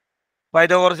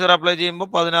 പൈതഗോറസ് അപ്ലൈ ചെയ്യുമ്പോൾ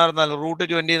 16 4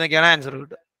 √20 എന്നൊക്കെയാണ് ആൻസർ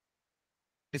കിട്ടുക.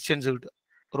 ഡിസ്റ്റൻസ് കിട്ടുക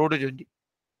 √20.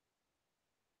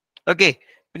 ഓക്കെ.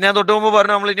 പിന്നെ ഞാൻ തൊട്ട് മുമ്പ്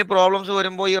പറഞ്ഞു, നമ്മൾ ഇനി പ്രോബ്ലംസ്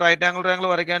വരുമ്പോൾ ഈ റൈറ്റ് ആംഗിൾ ട്രയാംഗിൾ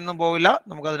വരയ്ക്കാനൊന്നും പോവില്ല.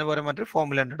 നമുക്ക് അതിന് പകരം മറ്റൊരു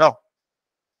ഫോമുല ഉണ്ട് കേട്ടോ.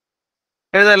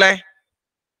 എഴുതല്ലേ?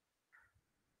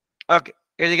 ഓക്കെ,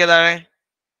 എഴുതിക്ക താഴെ.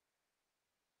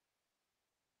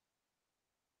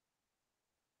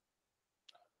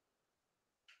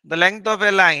 The length of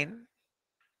a line,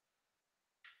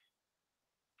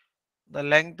 the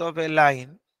length of a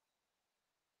line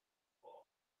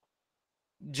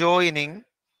joining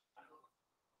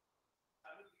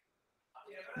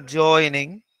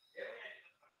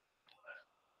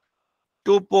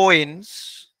two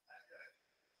points,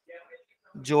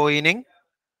 joining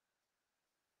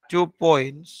 2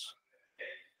 points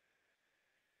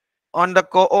on the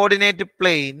coordinate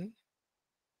plane,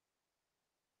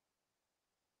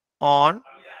 on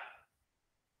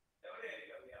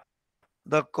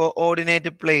the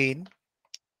coordinate plane,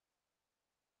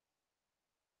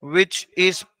 which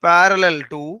is parallel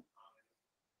to,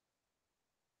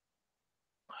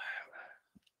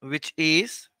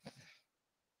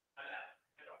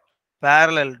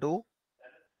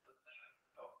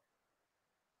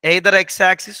 either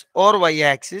x-axis or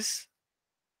y-axis,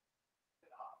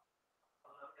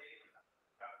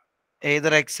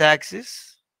 either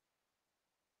x-axis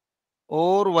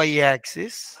or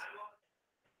y-axis,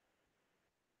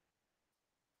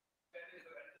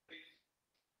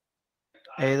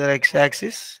 either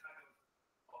x-axis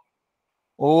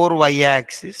or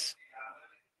y-axis,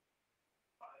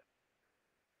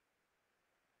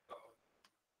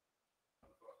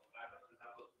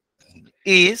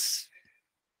 is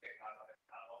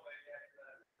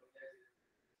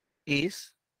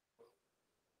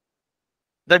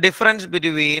the difference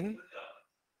between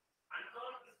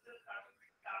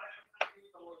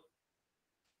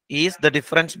the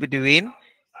difference between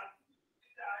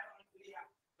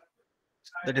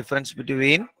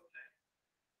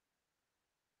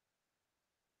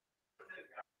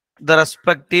the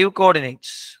respective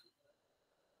coordinates,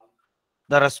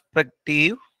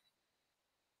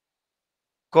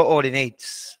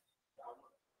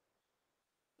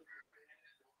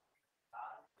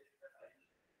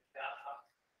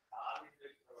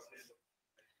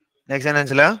 Next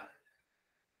sentence,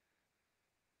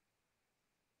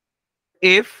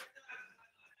 if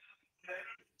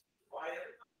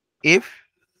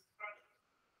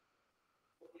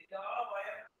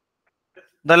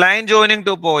the line joining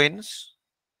 2 points,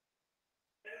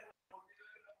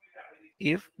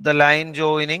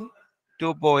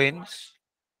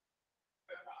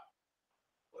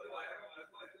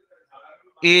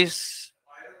 is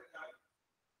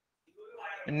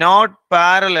not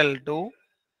parallel to,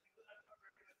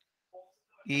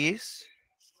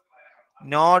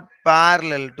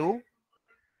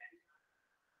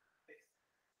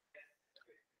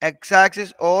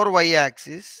 x-axis or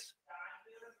y-axis,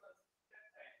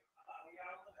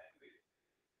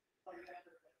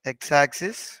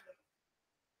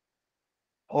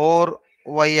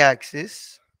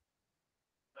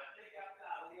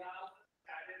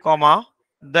 comma,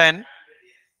 then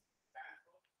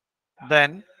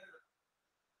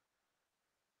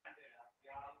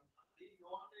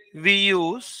we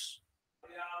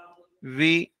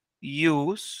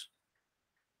use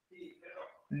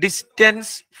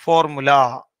distance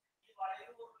formula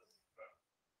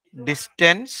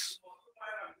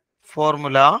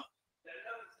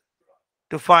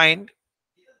to find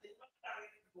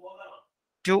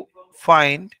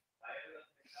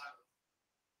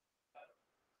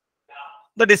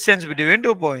the distance between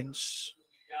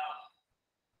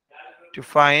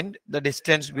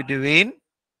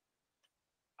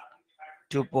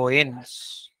 2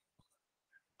 points.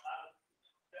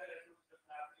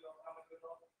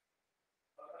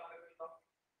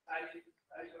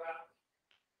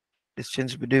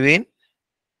 Distance between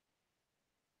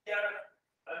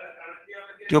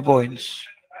 2 points.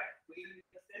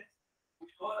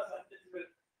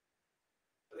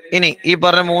 ഇനി ഈ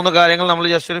പറഞ്ഞ 3 കാര്യങ്ങൾ നമ്മൾ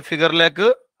just ഒരു ഫിഗറിലേക്ക്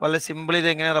വളരെ simple ഇത്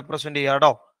എങ്ങനെ represent ചെയ്യാം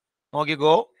കേട്ടോ.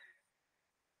 നോക്കിക്കോ,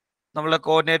 നമ്മളെ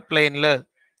കോർഡിനേറ്റ് പ്ലെയിനിൽ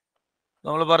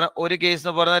നമ്മൾ പറഞ്ഞ ഒരു കേസ്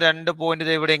എന്ന് പറഞ്ഞ 2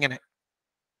 പോയിന്റ് ഇവിടെ ഇങ്ങനെ,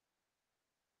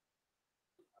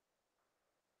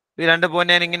 ഈ 2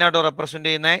 പോയിന്റ് ഞാൻ ഇങ്ങനെ ആട്ടോ റെപ്രസെന്റ്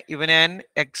ചെയ്യുന്നത്. ഇവനെ ഞാൻ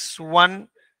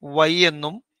x1y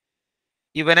എന്നും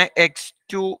ഇവനെ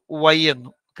x2y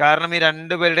എന്നും. കാരണം ഈ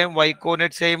 2 പേരുടെയും y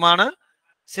കോർഡിനേറ്റ് സെയിം ആണ്,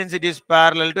 since it is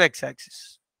parallel to x axis.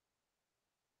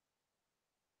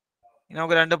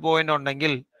 നമുക്ക് 2 പോയിന്റ്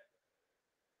ഉണ്ടെങ്കിൽ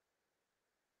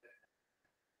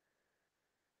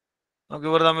നമുക്ക്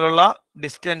ഇവർ തമ്മിലുള്ള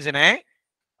ഡിസ്റ്റൻസിനെ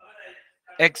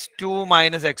x2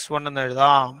 മൈനസ് x1 എന്ന്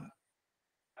എഴുതാം.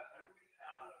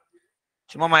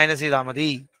 ചുമ്മാ മൈനസ് ചെയ്താൽ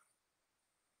മതി.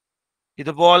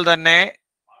 ഇതുപോലെ തന്നെ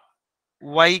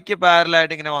വൈക്ക്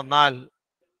പാരലായിട്ട് ഇങ്ങനെ വന്നാൽ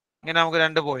ഇങ്ങനെ നമുക്ക്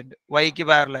 2 പോയിന്റ് വൈക്ക്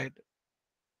പാരലായിട്ട്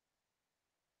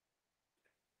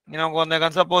ഇങ്ങനെ നമുക്ക്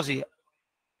വന്നേക്കാൻ സപ്പോസ് ചെയ്യാം.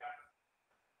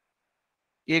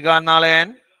 ഈ കാണുന്ന ആളെ ഞാൻ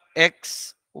x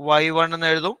y1 എന്ന്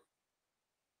എഴുതും,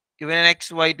 ഇവന്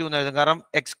എക്സ് വൈ ടു എന്ന് എഴുതും, കാരണം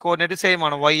എക്സ് കോർഡിനേറ്റ് സെയിം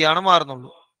ആണ്, വൈ ആണ്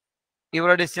മാറുന്നുള്ളൂ.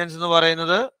 ഇവിടെ ഡിസ്റ്റൻസ് എന്ന്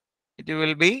പറയുന്നത് it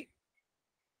will be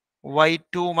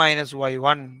y2 minus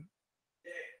y1.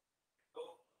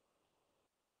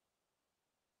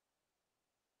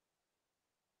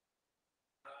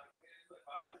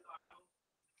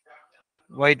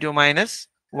 y2 minus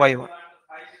y1.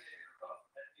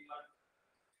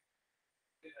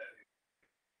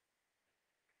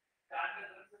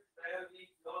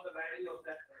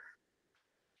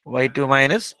 y2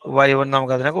 minus y1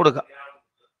 നമുക്ക് അതിനെ കൊടുക്കാം.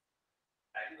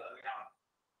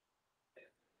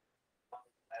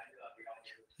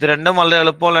 ഇത് രണ്ടും വളരെ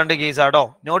എളുപ്പമുള്ള രണ്ട് കേസാട്ടോ.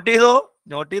 നോട്ട്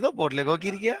ചെയ്തോ ബോർഡിലേക്ക്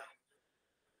നോക്കിയിരിക്കുക.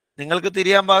 നിങ്ങൾക്ക്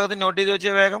തിരിയാൻ പാകത്തിന് നോട്ട് ചെയ്ത്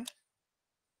വെച്ചേ വേഗം.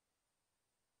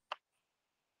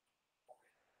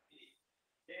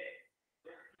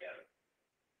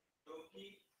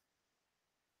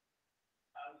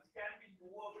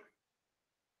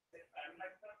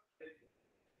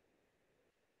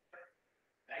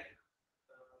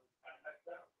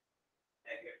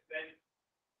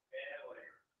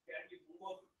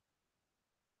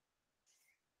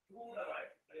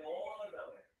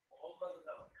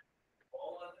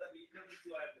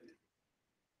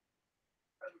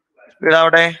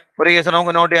 സ്പീഡാവട്ടെ. ഒരു കേസ്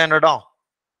നമുക്ക് നോട്ട് ചെയ്യാൻ കേട്ടോ.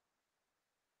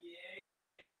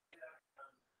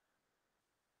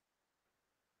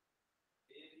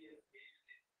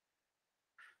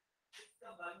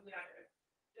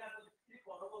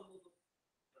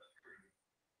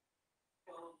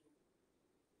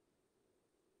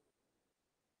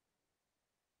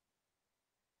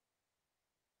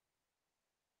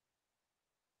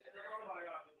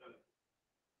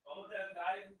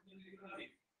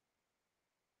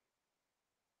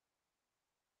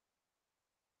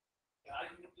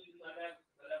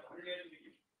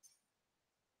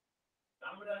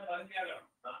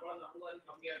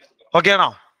 ഓക്കെ ആണോ?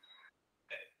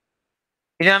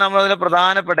 ഇനിയാണ് നമ്മൾ അതിൽ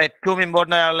പ്രധാനപ്പെട്ട ഏറ്റവും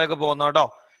ഇമ്പോർട്ടന്റ് ആളിലേക്ക് പോകുന്നത് കേട്ടോ.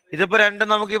 ഇതിപ്പോ രണ്ടും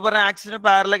നമുക്ക് ഈ പറഞ്ഞ ആക്സിന്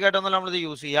പാരലൽ ആയിട്ടൊന്നും നമ്മളിത്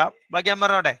യൂസ് ചെയ്യാം. ബാക്കി ഞാൻ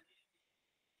പറഞ്ഞോട്ടെ.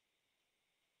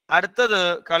 അടുത്തത്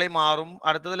കളി മാറും.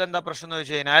 അടുത്തതിൽ എന്താ പ്രശ്നം എന്ന്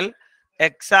വെച്ച് കഴിഞ്ഞാൽ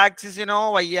എക്സ് ആക്സിസിനോ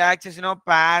വൈ ആക്സിസിനോ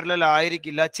പാരലൽ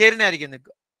ആയിരിക്കില്ല, ചെരിഞ്ഞായിരിക്കും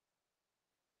നിൽക്കുക.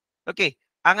 ഓക്കെ,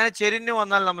 അങ്ങനെ ചെരിഞ്ഞു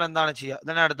വന്നാൽ നമ്മൾ എന്താണ് ചെയ്യുക?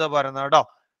 ഇതിനെ അടുത്ത് പറയുന്നത് കേട്ടോ.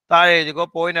 താഴെ എഴുതിക്കോ,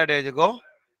 പോയിന്റ് ആയിട്ട് എഴുതിക്കോ.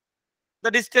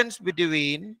 The distance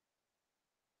between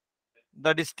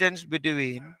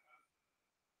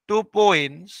two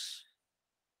points,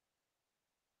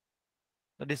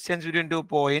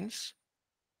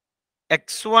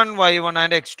 x1 y1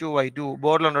 and x2 y2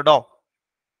 ബോർഡിലുണ്ട് കേട്ടോ.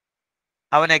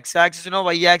 അവൻ എക്സ് ആക്സിസിനോ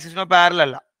വൈ ആക്സിസിനോ പാരലൽ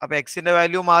അല്ല. അപ്പൊ എക്സിന്റെ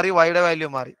വാല്യൂ മാറി, വൈയുടെ വാല്യൂ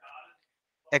മാറി.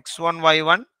 x1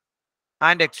 y1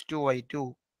 and x2 y2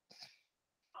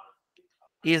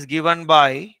 is given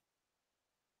by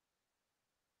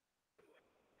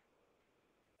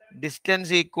distance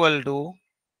equal to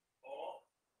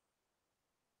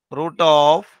root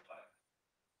of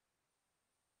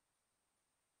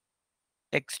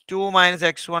x2 minus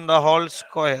x1 the whole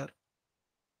square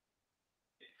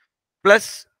plus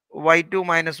y2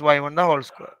 minus y1 the whole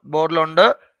square. ബോർഡിലുണ്ട്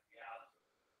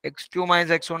x2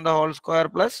 minus x1 the whole square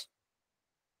plus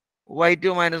y2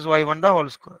 minus y1 the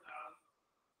whole square.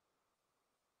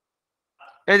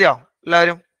 എഴുതിയോ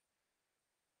എല്ലാവരും?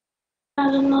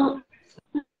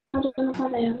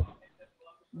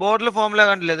 ബോർഡിൽ formula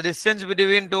കണ്ടില്ലേ? The distance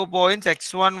between 2 points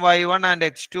x1 y1 and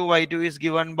x2 y2 is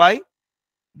given by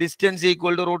distance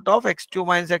equal to root of x2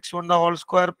 minus x1 the whole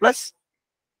square plus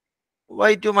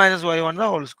y2 minus y1 the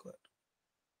whole square.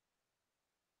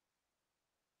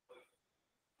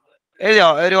 എഴുതിയോ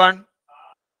everyone?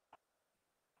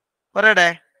 പറയട്ടെ.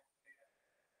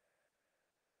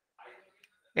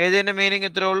 എഴുതിയതിന്റെ meaning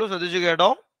ഇത്രേ ഉള്ളൂ, ശ്രദ്ധിച്ചു കേട്ടോ.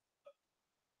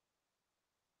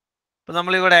 ഇപ്പൊ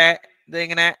നമ്മളിവിടെ ഇത്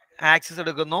ഇങ്ങനെ ആക്സിസ്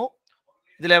എടുക്കുന്നു.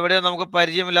 ഇതിലെവിടെയോ നമുക്ക്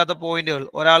പരിചയമില്ലാത്ത പോയിന്റുകൾ.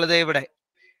 ഒരാൾ ഇത് ഇവിടെ,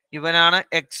 ഇവനാണ്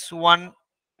x1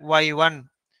 y1,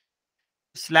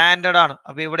 സ്ലാൻഡഡ് ആണ്.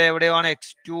 അപ്പൊ ഇവിടെ എവിടെയാണ്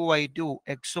x2 y2,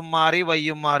 എക്സും മാറി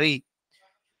വൈയും മാറി.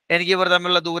 എനിക്ക് ഇവർ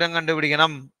തമ്മിലുള്ള ദൂരം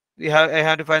കണ്ടുപിടിക്കണം. I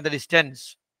have to find the distance.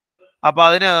 അപ്പൊ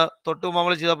അതിന് തൊട്ടു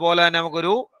നമ്മൾ ചെയ്ത പോലെ തന്നെ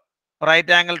നമുക്കൊരു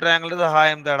റൈറ്റ് ആംഗിൾ ട്രയാംഗിളിന്റെ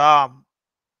സഹായം തേടാം.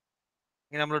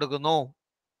 ഇങ്ങനെ നമ്മൾ എടുക്കുന്നു.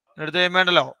 എടുത്തു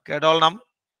കഴിയുമ്പോണ്ടല്ലോ കേട്ടോളണം.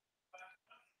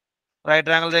 റൈറ്റ്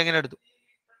ട്രയാംഗിൾ എങ്ങനെ എടുത്തു?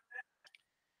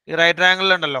 ഈ റൈറ്റ്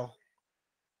ട്രയാംഗിളിൽ ഉണ്ടല്ലോ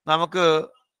നമുക്ക്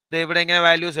ഇവിടെ ഇങ്ങനെ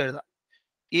വാല്യൂസ് എഴുതാം.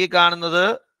 ഈ കാണുന്നത്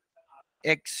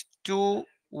x2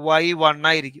 y1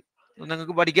 ആയിരിക്കും.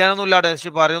 നിങ്ങൾക്ക് പഠിക്കാനൊന്നും ഇല്ല,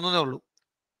 ജസ്റ്റ് പറയുന്നേ ഉള്ളൂ.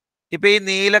 ഇപ്പൊ ഈ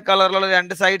നീല കളറിലുള്ള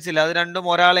രണ്ട് സൈഡ്സ് ഇല്ല, അത് രണ്ടും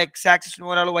ഒരാൾ എക്സ്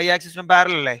ആക്സിസിനും ഒരാൾ വൈ ആക്സിസിനും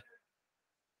പാരലൽ അല്ലേ?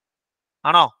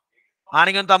 ആണോ?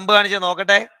 ആണെങ്കിൽ തമ്പ് കാണിച്ച്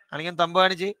നോക്കട്ടെ. ആണെങ്കിൽ തമ്പ്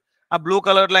കാണിച്ച് ആ blue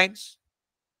coloured lines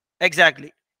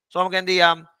exactly. So നമുക്ക് എന്ത്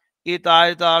ചെയ്യാം? ഈ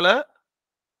താഴത്തെ ആള്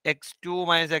x2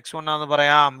 മൈനസ് x1 ആണെന്ന്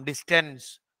പറയാം. ഡിസ്റ്റൻസ്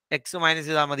എക്സ് മൈനസ്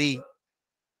ചെയ്താൽ മതി.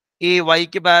 ഈ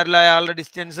വൈക്ക് പാരലായ ആളുടെ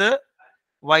ഡിസ്റ്റൻസ്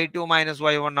y2 മൈനസ്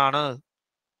y1 ആണ്.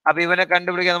 അപ്പൊ ഇവനെ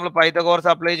കണ്ടുപിടിക്കാൻ നമ്മൾ പൈത്തഗോറസ്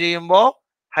അപ്ലൈ ചെയ്യുമ്പോൾ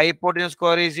ഹൈപ്പോട്ടൻയൂസ്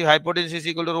square is ഹൈപ്പോട്ടൻയൂസ് is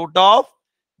equal to root of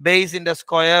base in the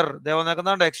square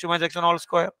നിൽക്കുന്നുണ്ട് x2 minus x1 whole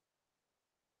square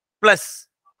plus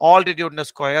ആൾട്ടിറ്റ്യൂഡിന്റെ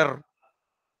square.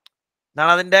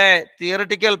 ഇതാണ് അതിന്റെ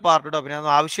തിയറിറ്റിക്കൽ പാർട്ട് കേട്ടോ. പിന്നെ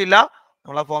ഒന്നും ആവശ്യമില്ല,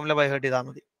 നമ്മൾ ആ ഫോമിലെ ബൈ ഹേർട്ട് ചെയ്താൽ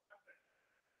മതി.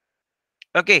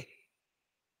 ഓക്കെ,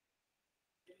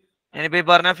 ഞാനിപ്പോ ഈ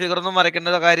പറഞ്ഞ ഫിഗർ ഒന്നും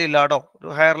വരയ്ക്കേണ്ട കാര്യമില്ല കേട്ടോ, ഒരു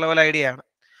ഹയർ ലെവൽ ഐഡിയ ആണ്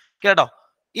കേട്ടോ.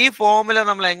 ഈ ഫോമുല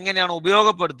നമ്മൾ എങ്ങനെയാണ്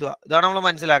ഉപയോഗപ്പെടുത്തുക, ഇതാണ് നമ്മൾ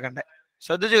മനസ്സിലാക്കേണ്ടത്.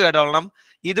 ശ്രദ്ധിച്ചു കേട്ടോളണം.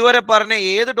 ഇതുവരെ പറഞ്ഞ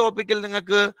ഏത് ടോപ്പിക്കിൽ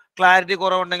നിങ്ങൾക്ക് ക്ലാരിറ്റി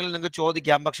കുറവുണ്ടെങ്കിൽ നിങ്ങൾക്ക്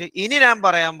ചോദിക്കാം. പക്ഷെ ഇനി ഞാൻ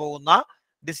പറയാൻ പോകുന്ന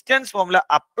ഡിസ്റ്റൻസ് ഫോമുല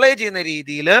അപ്ലൈ ചെയ്യുന്ന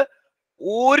രീതിയിൽ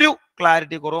ഒരു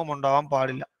ക്ലാരിറ്റി കുറവും ഉണ്ടാവാൻ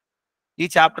പാടില്ല. ഈ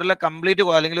ചാപ്റ്ററിലെ കംപ്ലീറ്റ്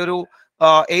അല്ലെങ്കിൽ ഒരു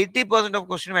 80% ഓഫ്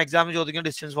ക്വസ്റ്റ്യനും എക്സാമിന് ചോദിക്കുന്ന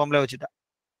ഡിസ്റ്റൻസ് ഫോമുല വെച്ചിട്ടാണ്.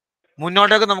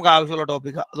 മുന്നോട്ടേക്ക് നമുക്ക് ആവശ്യമുള്ള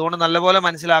ടോപ്പിക്കാണ്. അതുകൊണ്ട് നല്ലപോലെ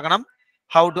മനസ്സിലാക്കണം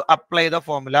how to apply the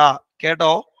formula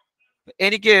കേട്ടോ.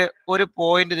 എനിക്ക് ഒരു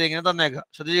പോയിന്റ് ഇങ്ങനെ തന്നേക്കാം,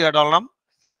 ശ്രദ്ധിച്ച് കേട്ടോളണം.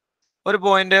 ഒരു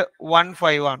പോയിന്റ്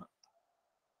 1.5 ആണ്.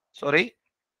 സോറി,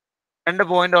 2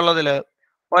 പോയിന്റ് ഉള്ളതിൽ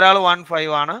ഒരാൾ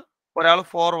 1.5 ആണ്, ഒരാൾ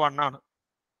 4.1 ആണ്.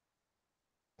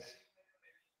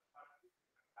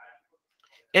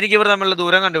 എനിക്ക് ഇവർ തമ്മിലുള്ള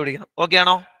ദൂരം കണ്ടുപിടിക്കണം. ഓക്കെ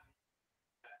ആണോ?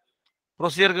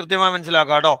 പ്രൊസീജിയർ കൃത്യമായി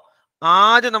മനസ്സിലാക്കാം കേട്ടോ.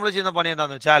 ആദ്യം നമ്മൾ ചെയ്യുന്ന പണി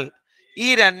എന്താണെന്ന് വെച്ചാൽ ഈ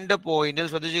 2 പോയിന്റിൽ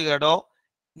ശ്രദ്ധിച്ചു കേട്ടോ,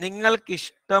 നിങ്ങൾക്ക്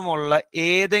ഇഷ്ടമുള്ള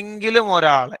ഏതെങ്കിലും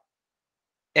ഒരാളെ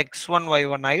x1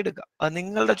 y1 ആയി എടുക്കുക. അത്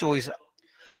നിങ്ങളുടെ ചോയ്സ്.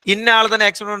 ഇന്ന ആൾ തന്നെ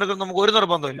x1 എടുക്കുന്നത് നമുക്ക് ഒരു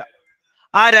നിർബന്ധമില്ല.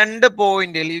 ആ 2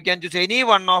 പോയിന്റിൽ you can choose any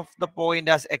one of the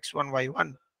point as x1 y1.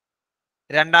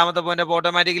 രണ്ടാമത്തെ പോയിന്റ്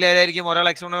ഓട്ടോമാറ്റിക്കലി ആയിരിക്കും ഒരാൾ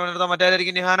x1 y1 എടുത്താൽ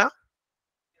മറ്റായിരിക്കും നിഹാന.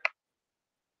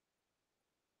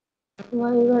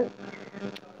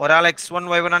 ഒരാൾ x1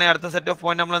 y1 ആണ്. അടുത്ത സെറ്റ് ഓഫ്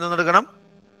പോയിന്റ് നമ്മൾ എന്ന് എടുക്കണം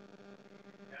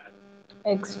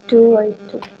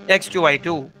x2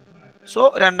 y2. സോ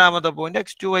രണ്ടാമത്തെ പോയിന്റ്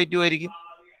x2 y2 ആയിരിക്കും.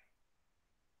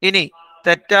 ഇനി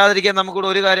തെറ്റാതിരിക്കാൻ നമുക്കിവിടെ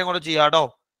ഒരു കാര്യം കൂടെ ചെയ്യാം കേട്ടോ.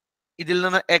 ഇതിൽ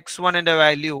നിന്ന് x1ന്റെ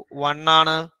വാല്യൂ 1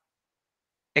 ആണ്,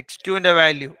 x2ന്റെ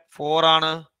വാല്യൂ 4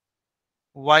 ആണ്,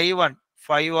 y1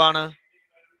 5 ആണ്,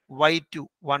 y2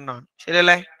 1 ആണ്.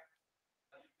 ശരിയല്ലേ?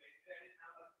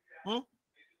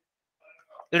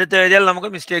 എടുത്ത് എഴുതിയാൽ നമുക്ക്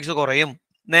മിസ്റ്റേക്സ് കുറയും.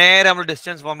 നേരെ നമ്മൾ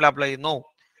ഡിസ്റ്റൻസ് ഫോമുല അപ്ലൈ ചെയ്യുന്നു.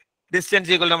 ഡിസ്റ്റൻസ്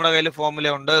ഈക്വൽ നമ്മുടെ കയ്യിൽ ഫോമുല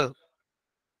ഉണ്ട്.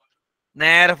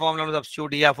 നേരെ ഫോമുല നമ്മൾ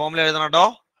സബ്സ്റ്റിറ്റ്യൂട്ട് ചെയ്യുക. ഫോമുല എഴുതണം കേട്ടോ.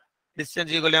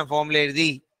 ഡിസ്റ്റൻസ് ഈക്വൽ ഞാൻ ഫോമുല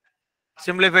എഴുതി.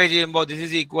 സിംപ്ലിഫൈ ചെയ്യുമ്പോൾ ദിസ്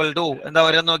ഈസ് ഈക്വൽ ടു എന്താ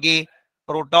വരുന്നത് നോക്കി,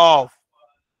 root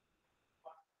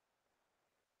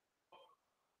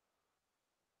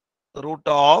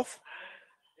of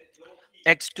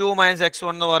x2 minus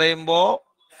x1 എന്ന് പറയുമ്പോൾ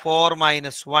 4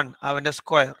 മൈനസ് 1 അവന്റെ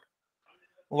സ്ക്വയർ.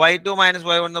 y2 മൈനസ്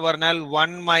y1 എന്ന് പറഞ്ഞാൽ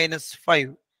 1 മൈനസ് 5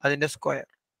 അതിന്റെ സ്ക്വയർ.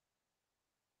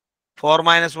 4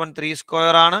 മൈനസ് 1 3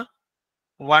 സ്ക്വയർ ആണ്.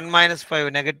 1 മൈനസ് 5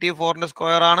 നെഗറ്റീവ് 4ന്റെ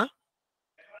സ്ക്വയർ ആണ്.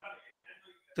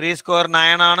 3 സ്ക്വയർ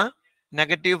 9 ആണ്.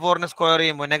 നെഗറ്റീവ് 4നെ സ്ക്വയർ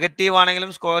ചെയ്യുമ്പോൾ നെഗറ്റീവ്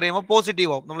ആണെങ്കിലും സ്ക്വയർ ചെയ്യുമ്പോൾ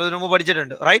പോസിറ്റീവ് ആവും. നമ്മൾ ഇതിനു മുമ്പ്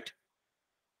പഠിച്ചിട്ടുണ്ട്, റൈറ്റ്?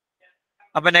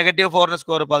 അപ്പൊ നെഗറ്റീവ് 4ന്റെ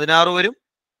സ്ക്വയർ 16 വരും.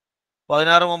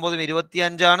 16 9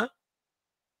 25 ആണ്.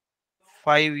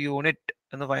 5 യൂണിറ്റ്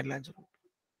എന്ന് ഫൈനൽ ആൻസർ.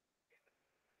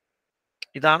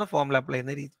 ഇതാണ് ഫോമുല അപ്ലൈ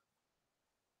ചെയ്യുന്ന രീതി.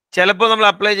 ചിലപ്പോൾ നമ്മൾ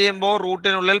അപ്ലൈ ചെയ്യുമ്പോൾ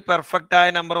റൂട്ടിനുള്ളിൽ പെർഫെക്റ്റ് ആയ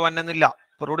നമ്പർ 1 എന്നില്ല.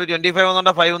 ഇപ്പൊ റൂട്ട് 25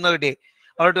 എന്നുകൊണ്ട് 5 എന്ന് കിട്ടി.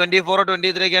 അവിടെ 24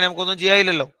 23 ഒക്കെ നമുക്കൊന്നും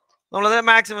ചെയ്യാനില്ലല്ലോ. നമ്മളത്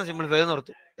മാക്സിമം സിംപ്ലിഫൈ ചെയ്ത്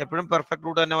നിർത്തും. എപ്പോഴും പെർഫെക്റ്റ്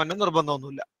റൂട്ട് തന്നെ വന്നെ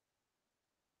നിർബന്ധമൊന്നുമില്ല.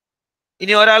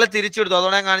 ഇനി ഒരാൾ തിരിച്ചെടുത്തു,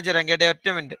 അതോടെ ഞാൻ കാണിച്ചു തരാം കേട്ടെ. ഒറ്റ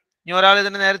മിനിറ്റ്. ഇനി ഒരാൾ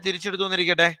ഇതിനെ നേരെ തിരിച്ചെടുത്തു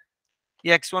എന്നിരിക്കട്ടെ, ഈ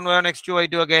x1 y1 x2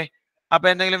 y2 ഒക്കെ. അപ്പൊ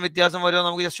എന്തെങ്കിലും വ്യത്യാസം വരുമോ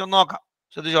നമുക്ക് ജസ്റ്റ് ഒന്ന് നോക്കാം.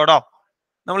 ശ്രദ്ധിച്ചോട്ടോ.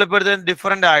 നമ്മളിപ്പോ എടുത്ത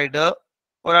ഡിഫറെന്റ് ആയിട്ട്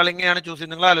ഒരാൾ ഇങ്ങനെയാണ് ചൂസ്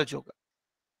ചെയ്യുന്നത്. നിങ്ങൾ ആലോചിച്ച് നോക്കുക.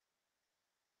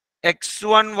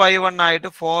 x1 y1 ആയിട്ട്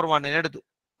 4.1 എടുത്തു.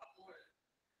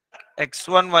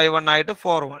 x1 y1 ആയിട്ട്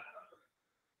 4.1,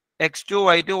 x2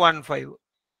 y2 1.5.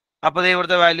 അപ്പൊ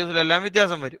ഇവിടുത്തെ വാല്യൂസിലെല്ലാം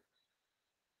വ്യത്യാസം വരും.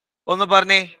 ഒന്ന്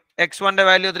പറഞ്ഞേ, x1ന്റെ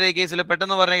വാല്യൂ എത്ര ഈ കേസിൽ?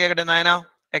 പെട്ടെന്ന് പറഞ്ഞേ കേക്കട്ടെ നയന.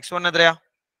 x1 എത്രയാ?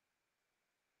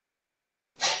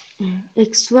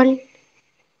 x1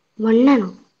 1 ആണോ?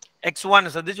 x1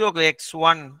 ശ്രദ്ധിച്ചു നോക്ക്.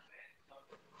 x1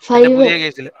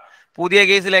 5. പുതിയ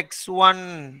കേസിൽ x1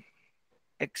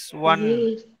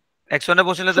 x1ന്റെ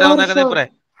പൊസിഷനിൽ എത്ര വന്നേക്കുന്നത്? ഇപ്പറേ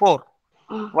 4.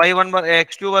 y1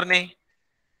 x2 പറഞ്ഞേ.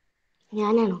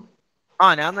 ഞാനാണോ?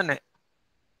 ഞാൻ തന്നെ.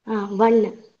 1.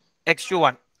 x2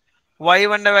 1.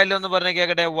 y1ന്റെ വാല്യൂ ഒന്ന് പറഞ്ഞേ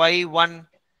കേക്കട്ടെ. y1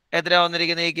 എത്രയാ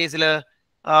വന്നിരിക്കുന്നത് ഈ കേസിൽ?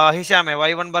 ഹിഷാമേ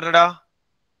y1 പറഞ്ഞടാ.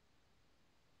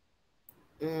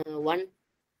 1.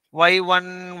 y1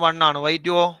 1 ആണ്. y2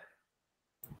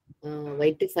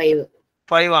 y2 5.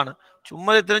 5 ആണ്.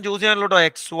 ചുമ്മാ ഇത്രയും ചൂസ് ചെയ്യാനല്ലോ കേട്ടോ.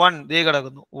 x1 ദേ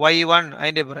കിടക്കുന്നു, y1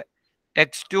 അതിന്റെ ഇപ്പറേ,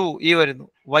 x2 ഈ വരുന്നു,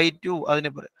 y2 അതിന്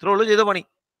ഇപ്പറേ. ഇത്രേ ഉള്ളൂ ചെയ്ത പണി,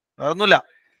 വേറൊന്നുമില്ല.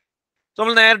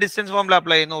 നമ്മൾ നേരെ ഡിസ്റ്റൻസ് ഫോമുല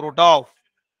അപ്ലൈ ചെയ്യുന്നു. റൂട്ട് ഓഫ്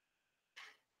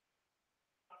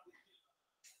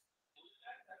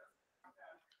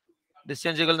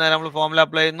ഡിസ്റ്റൻസ് ഈക്വൽ നേരെ നമ്മൾ ഫോർമുല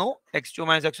അപ്ലൈ ചെയ്യുന്നു. x2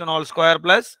 minus x1 whole square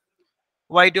plus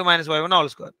y2 minus y1 whole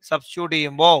square. Substitute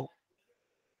ചെയ്യുമ്പോൾ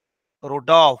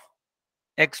root of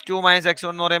x2 minus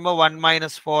x1 എന്ന് പറയുമ്പോൾ 1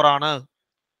 മൈനസ് 4 ആണ്.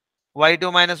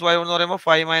 y2 മൈനസ് y1 എന്ന് പറയുമ്പോൾ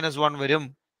 5 മൈനസ് 1 വരും.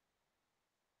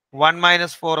 1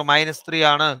 മൈനസ് 4 മൈനസ് 3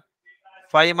 ആണ്.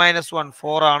 5 മൈനസ് 1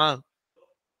 4 ആണ്.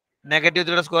 Negative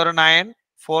 3 square 9,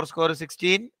 4 square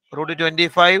 16, root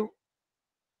 25.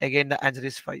 Again the answer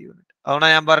is 5 unit.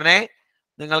 അതുകൊണ്ടാണ് ഞാൻ പറഞ്ഞേ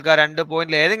നിങ്ങൾക്ക് ആ 2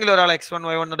 പോയിന്റിൽ ഏതെങ്കിലും ഒരാൾ x1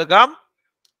 y1 എടുക്കാം,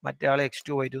 മറ്റേ ആൾ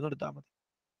x2 y2 എടുത്താൽ മതി.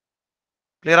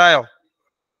 ക്ലിയർ ആയോ?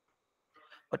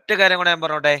 ഒറ്റ കാര്യം കൂടെ ഞാൻ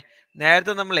പറഞ്ഞോട്ടെ.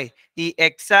 നേരത്തെ നമ്മളെ ഈ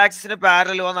എക്സ് ആക്സിന്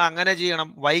പാരലൽ വന്ന് അങ്ങനെ ചെയ്യണം,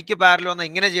 വൈക്ക് പാരലൽ വന്ന്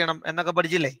ഇങ്ങനെ ചെയ്യണം എന്നൊക്കെ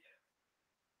പഠിച്ചില്ലേ?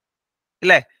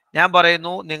 ഇല്ലേ? ഞാൻ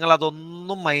പറയുന്നു നിങ്ങൾ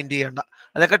അതൊന്നും മൈൻഡ് ചെയ്യണ്ട.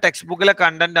 അതൊക്കെ ടെക്സ്റ്റ് ബുക്കിലെ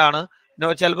കണ്ടന്റ് ആണ്.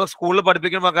 ചിലപ്പോൾ സ്കൂളിൽ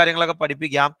പഠിപ്പിക്കുമ്പോൾ കാര്യങ്ങളൊക്കെ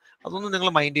പഠിപ്പിക്കാം. അതൊന്നും നിങ്ങൾ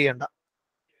മൈൻഡ് ചെയ്യണ്ട.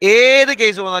 ഏത്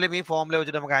കേസ് വന്നാലും ഈ ഫോമിലെ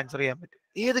വെച്ചിട്ട് നമുക്ക് ആൻസർ ചെയ്യാൻ പറ്റും.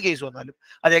 ഏത് കേസ് വന്നാലും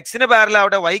അത് എക്സിന്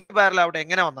പാരലാവട്ടെ വൈക്ക് പാരലാവട്ടെ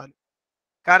എങ്ങനെ വന്നാലും.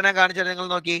 കാരണം ഞാൻ കാണിച്ചാൽ നിങ്ങൾ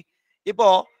നോക്കി, ഇപ്പോ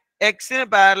എക്സിന്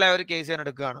പാരലായ ഒരു കേസ് ഞാൻ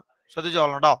എടുക്കുകയാണ്.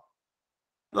 ശ്രദ്ധിച്ചോളണം കേട്ടോ.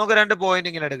 നമുക്ക് 2 പോയിന്റ്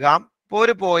ഇങ്ങനെ എടുക്കാം. ഇപ്പൊ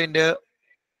ഒരു പോയിന്റ്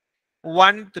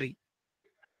 1 3,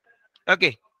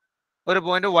 ഓക്കെ, ഒരു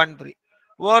പോയിന്റ് 1 3,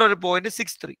 വേറൊരു പോയിന്റ്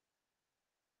 6 3.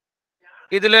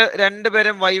 ഇതില്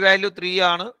രണ്ടുപേരും y വാല്യൂ 3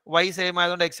 ആണ്. y സെയിം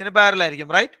ആയതുകൊണ്ട് എക്സിന് പാരലായിരിക്കും,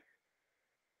 റൈറ്റ്?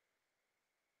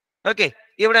 ഓക്കെ,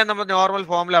 ഇവിടെ നമ്മൾ നോർമൽ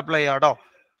ഫോമുല അപ്ലൈ ചെയ്യാം കേട്ടോ.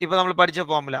 ഇപ്പൊ നമ്മൾ പഠിച്ച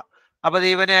ഫോമുല. അപ്പൊ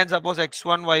ഇവനെ ഞാൻ സപ്പോസ്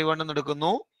x1 y1 എന്ന്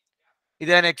എടുക്കുന്നു,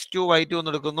 ഇത് ഞാൻ x2 y2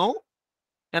 എന്ന് എടുക്കുന്നു.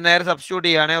 ഞാൻ നേരെ സബ്സ്റ്റിറ്റ്യൂട്ട്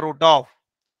ചെയ്യാണ്. Root of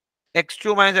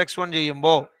x2 minus x1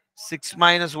 ചെയ്യുമ്പോൾ 6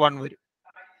 മൈനസ് 1 വരും.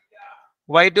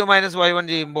 y2 മൈനസ് y1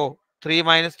 ചെയ്യുമ്പോൾ 3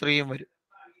 മൈനസ് 3യും വരും.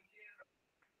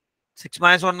 6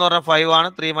 മൈനസ് 1 എന്ന് പറഞ്ഞാൽ 5 ആണ്.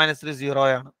 3 മൈനസ് 3 0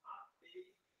 ആണ്.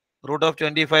 റൂട്ട് ഓഫ്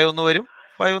 25 ഒന്ന് വരും.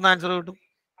 5 എന്ന് ആൻസർ കിട്ടും.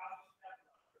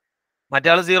 മറ്റേ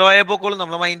ആൾ 0 ആയപ്പോഴും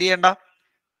നമ്മൾ മൈൻഡ് ചെയ്യണ്ട.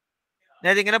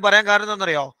 ഞാൻ ഇതിങ്ങനെ പറയാൻ കാരണം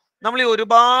എന്താണെന്നറിയോ? നമ്മൾ ഈ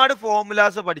ഒരുപാട്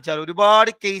ഫോർമുലാസ് പഠിച്ചാൽ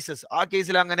ഒരുപാട് കേസസ്, ആ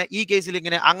കേസിൽ അങ്ങനെ, ഈ കേസിൽ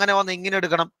ഇങ്ങനെ, അങ്ങനെ വന്ന് ഇങ്ങനെ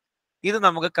എടുക്കണം, ഇത്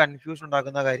നമുക്ക് കൺഫ്യൂഷൻ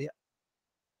ഉണ്ടാക്കുന്ന കാര്യമാണ്.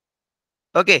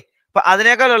 ഓക്കെ, അപ്പൊ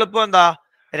അതിനേക്കാൾ എളുപ്പം എന്താ?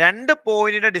 2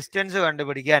 പോയിന്റിന്റെ ഡിസ്റ്റൻസ്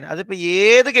കണ്ടുപിടിക്കാൻ. അതിപ്പോ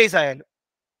ഏത് കേസ് ആയാലും,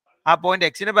 ആ പോയിന്റ്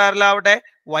എക്സിന് പാരലാവട്ടെ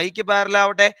വൈക്ക്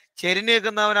പാരലാവട്ടെ ചെരിഞ്ഞ്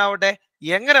നിൽക്കുന്നവനാവട്ടെ,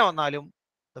 എങ്ങനെ വന്നാലും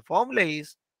the formula is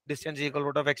distance equal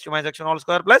root of x2 minus x1 whole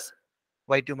square plus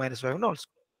y2 minus y1 whole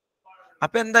square.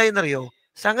 അപ്പൊ എന്തായിന്നറിയോ?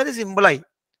 സംഗതി സിമ്പിളായി.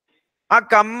 ആ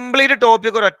കംപ്ലീറ്റ്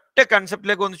ടോപ്പിക് ഒരൊറ്റ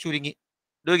കൺസെപ്റ്റിലേക്ക് ഒന്ന് ചുരുങ്ങി.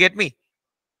 Do get me?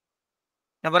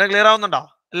 ഞാൻ പറയാൻ ക്ലിയർ ആവുന്നുണ്ടോ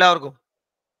എല്ലാവർക്കും?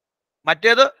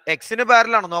 മറ്റേത് എക്സിന്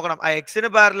പാരലാണോ നോക്കണം. ആ എക്സിന്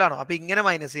പാരലാണോ, അപ്പൊ ഇങ്ങനെ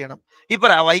മൈനസ് ചെയ്യണം. ഇപ്പൊ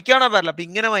വൈക്കാണോ പാരല, അപ്പൊ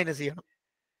ഇങ്ങനെ മൈനസ് ചെയ്യണം.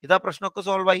 ഇതാ പ്രശ്നമൊക്കെ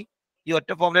സോൾവ് ആയി. ഈ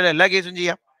ഒറ്റ ഫോമിലെ എല്ലാ കേസും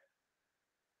ചെയ്യാം.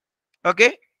 ഓക്കെ,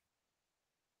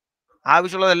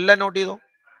 ആവശ്യമുള്ളതെല്ലാം നോട്ട് ചെയ്തോ.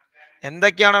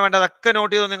 എന്തൊക്കെയാണോ വേണ്ടത് അതൊക്കെ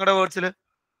നോട്ട് ചെയ്തോ നിങ്ങളുടെ വേർഡ്സിൽ.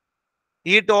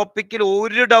 ഈ ടോപ്പിക്കിൽ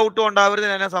ഒരു ഡൗട്ടും ഉണ്ടാവരുത്,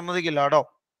 ഞാൻ സമ്മതിക്കില്ല കേട്ടോ.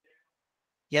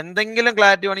 എന്തെങ്കിലും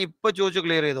ക്ലാരിറ്റി വേണമെങ്കിൽ ഇപ്പൊ ചോദിച്ചു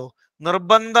ക്ലിയർ ചെയ്തോ.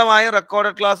 നിർബന്ധമായും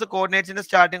റെക്കോർഡഡ് ക്ലാസ് കോർഡിനേറ്റ്സിന്റെ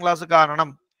സ്റ്റാർട്ടിംഗ് ക്ലാസ് കാണണം,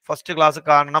 ഫസ്റ്റ് ക്ലാസ്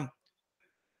കാണണം.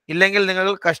 ഇല്ലെങ്കിൽ നിങ്ങൾ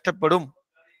കഷ്ടപ്പെടും.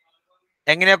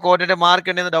 എങ്ങനെയാ കോർഡിനേറ്റ്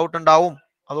മാർക്ക് ഉണ്ടെന്ന് ഡൗട്ട് ഉണ്ടാവും.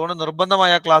 അതുകൊണ്ട്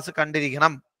നിർബന്ധമായ ക്ലാസ്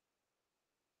കണ്ടിരിക്കണം.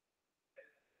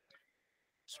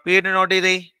 സ്പീഡ് നോട്ട്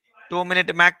ചെയ്തേ. 2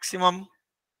 minutes മാക്സിമം.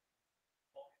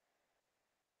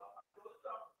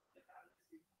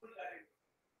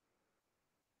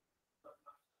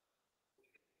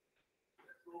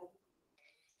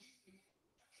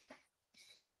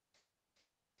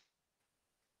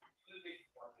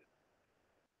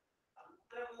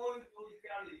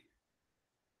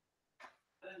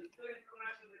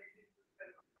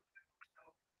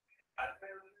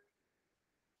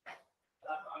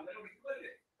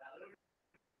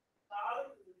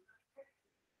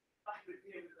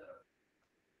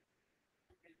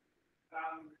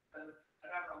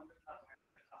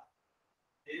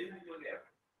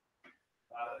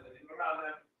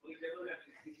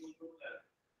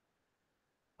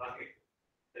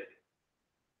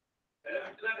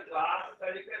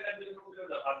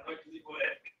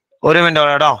 ഒരു മിനിറ്റ്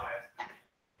കേട്ടോ.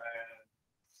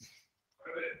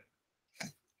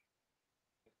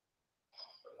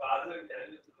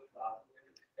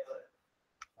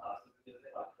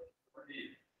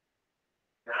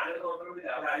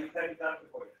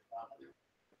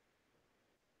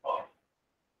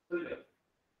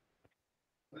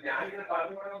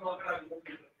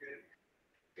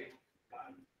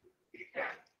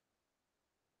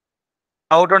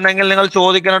 ഡൗട്ട് ഉണ്ടെങ്കിൽ നിങ്ങൾ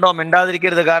ചോദിക്കണം കേട്ടോ,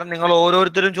 മിണ്ടാതിരിക്കരുത്. കാരണം നിങ്ങൾ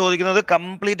ഓരോരുത്തരും ചോദിക്കുന്നത്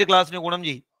കംപ്ലീറ്റ് ക്ലാസ്സിന് ഗുണം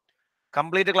ചെയ്യും.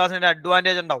 കംപ്ലീറ്റ് ക്ലാസ്സിന്റെ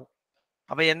അഡ്വാൻറ്റേജ് ഉണ്ടാവും.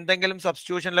 അപ്പൊ എന്തെങ്കിലും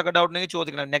സബ്സ്റ്റിറ്റ്യൂഷനിലൊക്കെ ഡൗട്ട് ഉണ്ടെങ്കിൽ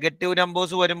ചോദിക്കണം. നെഗറ്റീവ്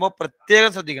നമ്പേഴ്സ് വരുമ്പോൾ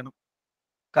പ്രത്യേകം ശ്രദ്ധിക്കണം.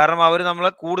 കാരണം അവർ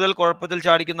നമ്മളെ കൂടുതൽ കുഴപ്പത്തിൽ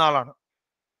ചാടിക്കുന്ന ആളാണ്.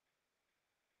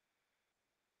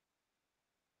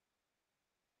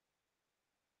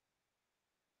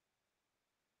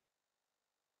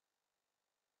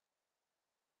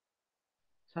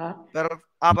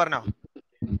 പറഞ്ഞോ.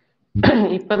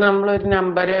 ഇപ്പൊ നമ്മളൊരു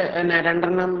നമ്പർ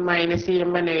രണ്ടെണ്ണം മൈനസ്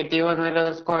ചെയ്യുമ്പോ നെഗറ്റീവ് വന്നാൽ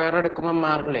സ്ക്വയർ എടുക്കുമ്പോ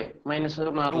മാറില്ലേ? മൈനസ്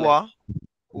മാറില്ലേ?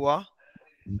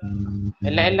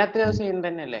 എല്ലാത്തിനും സെയിം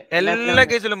തന്നെയല്ലേ? എല്ലാ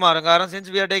കേസിലും മാറും. കാരണം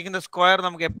since we are taking the square,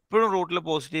 നമുക്ക് എപ്പോഴും റൂട്ടിൽ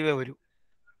പോസിറ്റീവേ വരും.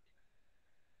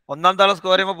 ഒന്നാമത്തെ ആളെ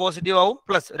സ്കോർ ചെയ്യുമ്പോൾ പോസിറ്റീവ് ആവും,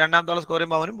 പ്ലസ് രണ്ടാമത്തെ ആളെ സ്കോർ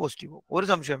ചെയ്യുമ്പോൾ അവനും പോസിറ്റീവ് ആവും. ഒരു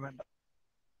സംശയം വേണ്ട.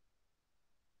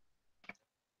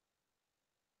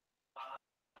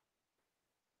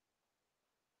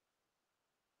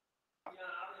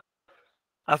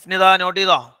 അഫ്നിദ നോട്ട്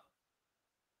ചെയ്തോ?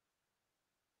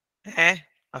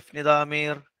 അഫ്നിദ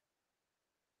അമീർ,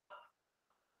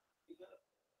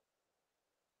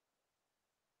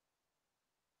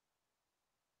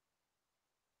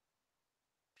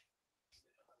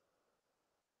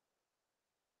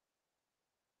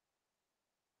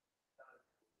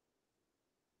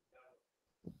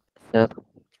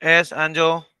 ആൻജോ.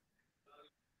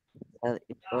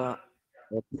 ഇപ്പൊ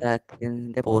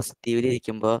എക്സാക്സിന്റെ പോസിറ്റീവിൽ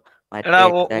ഇരിക്കുമ്പോ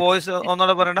വോയിസ്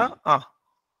ഒന്നുകൂടെ പറയണ്ട.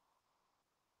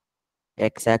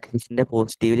 എക്സാക്സിന്റെ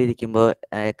പോസിറ്റീവിൽ ഇരിക്കുമ്പോ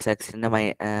എക്സാക്സിന്റെ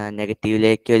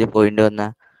നെഗറ്റീവിലേക്ക് ഒരു പോയിന്റ്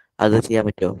വന്നാൽ അത് ചെയ്യാൻ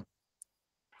പറ്റുമോ?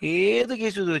 ഏത്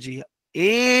കേസും ഇത് ചെയ്യാം,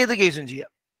 ഏത് കേസും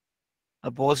ചെയ്യാം.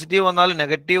 പോസിറ്റീവ് വന്നാലും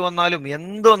നെഗറ്റീവ് വന്നാലും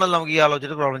എന്ത് വന്നാലും നമുക്ക് ഈ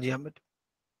ആലോചിച്ചിട്ട് പ്രോബ്ലം ചെയ്യാൻ പറ്റും.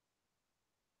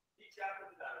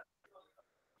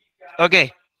 ഓക്കെ,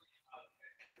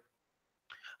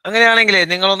 അങ്ങനെയാണെങ്കിലേ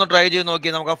നിങ്ങളൊന്ന് ട്രൈ ചെയ്ത് നോക്കി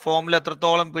നമുക്ക് ആ ഫോമിൽ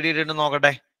എത്രത്തോളം പിടിയിട്ടുണ്ട്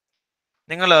നോക്കട്ടെ.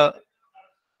 നിങ്ങൾ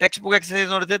ടെക്സ്റ്റ് ബുക്ക് എക്സസൈസ്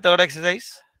നോക്കി തേർഡ്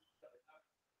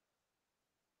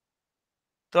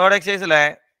എക്സസൈസിലെ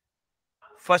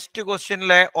ഫസ്റ്റ്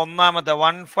ക്വസ്റ്റ്യനിലെ ഒന്നാമത്തെ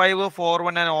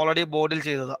 1541 ഞാൻ ഓൾറെഡി ബോർഡിൽ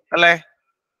ചെയ്തതാ അല്ലേ?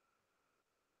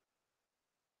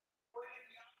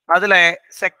 അതിലെ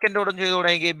സെക്കൻഡ് ഓടും ചെയ്ത്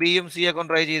തുടങ്ങി ബിയും സി ഒക്കെ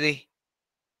ട്രൈ ചെയ്തേ.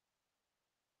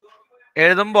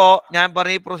 എഴുതുമ്പോ ഞാൻ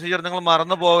പറഞ്ഞ ഈ പ്രൊസീജിയർ നിങ്ങൾ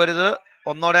മറന്നു പോകരുത്.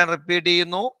 ഒന്നോടെ ഞാൻ റിപ്പീറ്റ്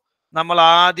ചെയ്യുന്നു. നമ്മൾ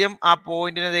ആദ്യം ആ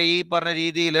പോയിന്റിനെ ഈ പറഞ്ഞ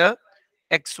രീതിയിൽ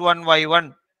x1 y1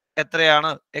 എത്രയാണ്,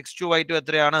 x2 y2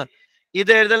 എത്രയാണ്,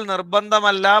 ഇത് എഴുതൽ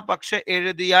നിർബന്ധമല്ല, പക്ഷെ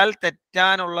എഴുതിയാൽ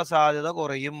തെറ്റാനുള്ള സാധ്യത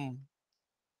കുറയും.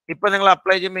 ഇപ്പൊ നിങ്ങൾ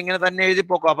അപ്ലൈ ചെയ്യുമ്പോൾ ഇങ്ങനെ തന്നെ എഴുതി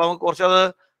പോക്കും. അപ്പൊ നമുക്ക് കുറച്ചത്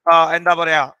എന്താ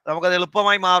പറയാ, നമുക്കത്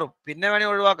എളുപ്പമായി മാറും. പിന്നെ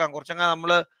വേണമെങ്കിൽ ഒഴിവാക്കാം, കുറച്ചങ്ങനെ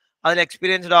നമ്മൾ അതിൽ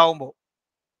എക്സ്പീരിയൻസ്ഡ് ആവുമ്പോൾ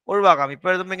ഒഴിവാക്കാം. ഇപ്പൊ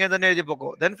എഴുതുമ്പോൾ ഇങ്ങനെ തന്നെ എഴുതി പോക്കോ.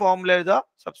 ദെൻ ഫോമിൽ എഴുതുക,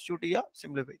 സബ്സ്റ്റിറ്റ്യൂട്ട് ചെയ്യുക,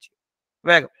 സിംപ്ലിഫൈ ചെയ്യുക.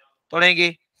 വേഗം തുടങ്ങി.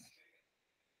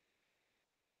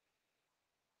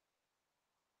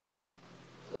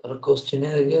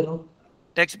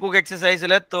 ടെക്സ്റ്റ് ബുക്ക്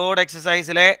എക്സസൈസിലെ തേർഡ്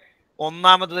എക്സസൈസിലെ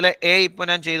ഒന്നാമത്തതിലെ എ ഇപ്പൊ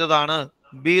ഞാൻ ചെയ്തതാണ്.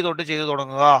 ബി തൊട്ട് ചെയ്തു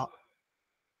തുടങ്ങുക.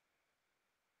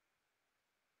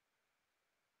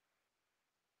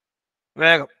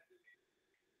 വേഗം.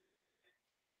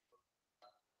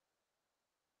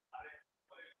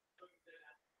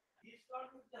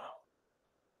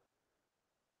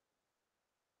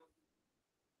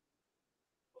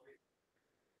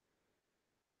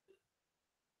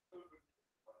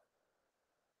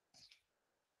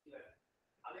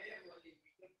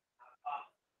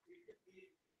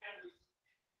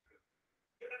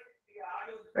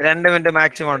 രണ്ട് മിനിറ്റ്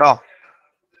മാക്സിമം കേട്ടോ.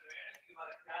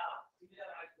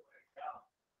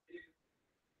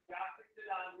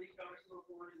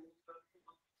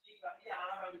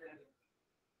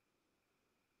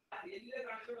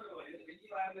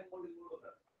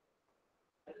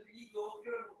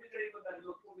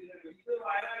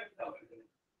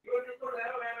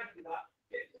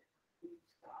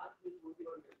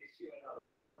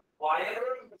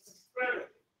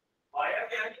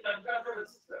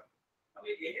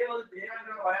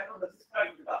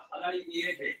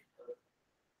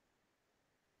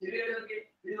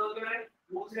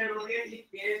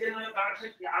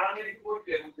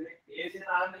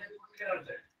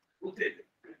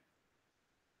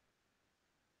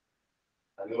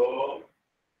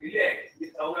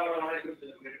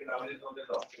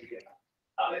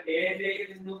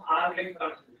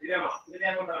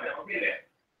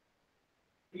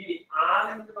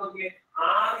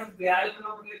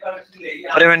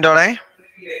 ഒരു മിനിറ്റോടെ.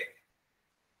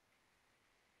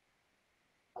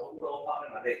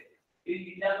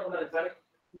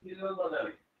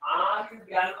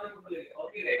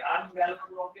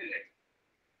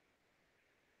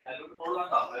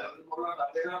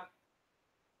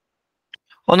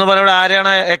 ഒന്ന് പറയൂടെ,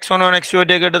 ആരെയാണ് x1 x2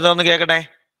 ഒക്കെ ഇട്ടതെന്ന് കേക്കട്ടെ.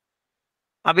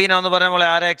 അബീന ഒന്ന് പറയാൻ പോലെ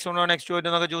ആരാ x1 x2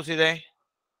 എന്നൊക്കെ ചൂസ് ചെയ്തേ?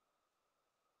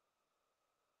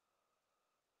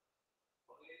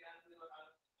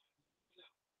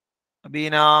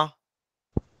 അബീന.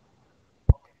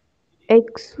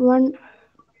 x1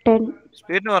 10.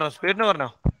 സ്പീഡിന് പറഞ്ഞോ.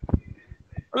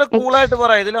 അല്ല, കൂളായിട്ട്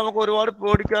പറ. ഇതിൽ നമുക്ക് ഒരുപാട്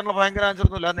പേടിക്കാനുള്ള ഭയങ്കര ആൻസർ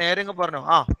ഒന്നുമില്ല. നേരെ പറഞ്ഞോ.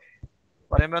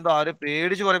 പറയുമ്പോ എന്തോ ആര്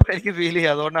പേടിച്ച് പറയുമ്പോ എനിക്ക് ഫീൽ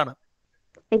ചെയ്യാം. അതുകൊണ്ടാണ്.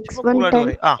 x1 10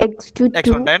 x2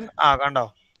 10 കണ്ടോ.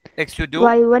 x2 2,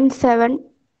 y1 7,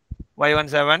 y1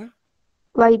 7,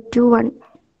 y2 1.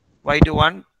 y2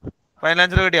 1. Final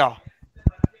answer കിട്ടിയോ?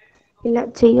 ഇല്ല,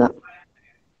 ചെയ്യാം.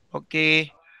 ഓക്കെ,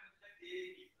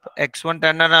 x1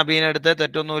 10 ആണ് അബീനെ എടുത്ത്,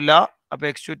 തെറ്റൊന്നുമില്ല. അപ്പൊ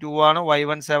x2 2 ആണ്,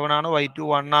 y1 7 ആണ്, y2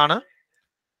 1 ആണ്.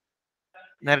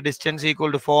 നേരെ ഡിസ്റ്റൻസ്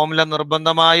ഈക്വൽ ടു ഫോർമുല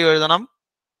നിർബന്ധമായും എഴുതണം.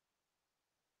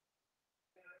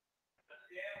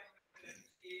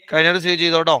 കഴിഞ്ഞത് സേവ്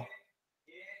ചെയ്തോട്ടോ.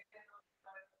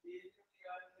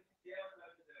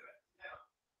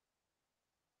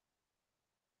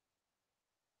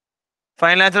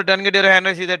 ഫൈനൽ ആൻസർ 10 കിട്ടിയ ഒരു ഹാൻഡ്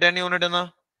റൈസ് ചെയ്തേ. 10 യൂണിറ്റ് എന്ന്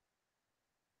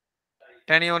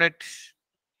 10 യൂണിറ്റ്.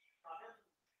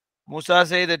 മൂസ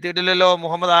സെയ്ദ് എത്തിയിട്ടില്ലല്ലോ.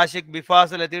 മുഹമ്മദ് ആഷിഖ്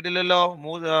ബിഫാസിൽ എത്തിയിട്ടില്ലല്ലോ.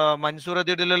 മൻസൂർ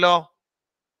എത്തിയിട്ടില്ലല്ലോ.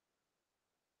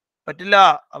 പറ്റില്ല,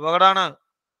 അപകടമാണ്.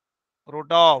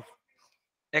 Root of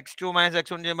x2 minus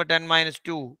x1 ചെയ്യുമ്പോൾ 10 മൈനസ്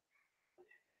 2,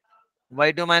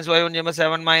 y2 മൈനസ് y1 ചെയ്യുമ്പോൾ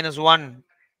 7 മൈനസ് 1,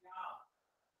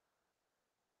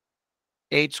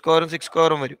 8 സ്ക്വയറും 6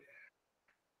 സ്ക്വയറും വരും.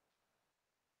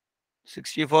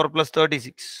 64 പ്ലസ്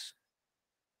 36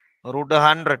 റൂട്ട്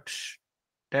 100,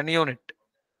 10 യൂണിറ്റ്.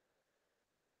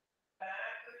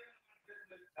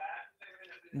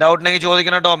 ഡൗട്ട് ഉണ്ടെങ്കിൽ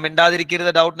ചോദിക്കണം കേട്ടോ,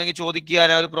 മിണ്ടാതിരിക്കരുത്. ഡൗട്ട് ഉണ്ടെങ്കിൽ ചോദിക്കുക.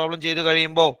 ഞാൻ ഒരു പ്രോബ്ലം ചെയ്ത്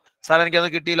കഴിയുമ്പോൾ സാർ എനിക്കത്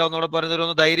കിട്ടിയില്ല ഒന്നുകൂടെ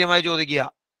പറഞ്ഞൊന്ന് ധൈര്യമായി ചോദിക്കുക.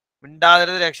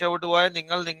 മിണ്ടാതിരുത്. രക്ഷപ്പെട്ടു പോയാൽ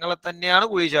നിങ്ങൾ നിങ്ങളെ തന്നെയാണ്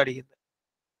കുഴി ചാടിക്കുന്നത്.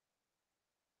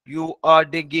 You are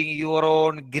digging your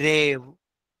own grave.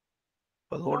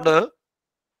 അതുകൊണ്ട്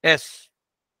യെസ്.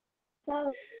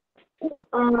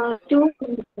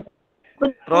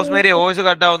 റോസ്മേരി വോയിസ്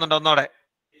കട്ട് ആവുന്നുണ്ട് ഒന്നോടെ.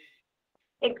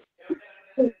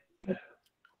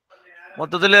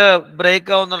 മൊത്തത്തില്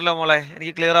ബ്രേക്ക് ആവുന്നുണ്ടല്ലോ മോളെ,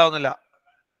 എനിക്ക് ക്ലിയർ ആവുന്നില്ല.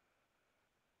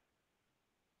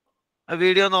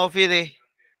 വീഡിയോ ഒന്ന് ഓഫ് ചെയ്തേ.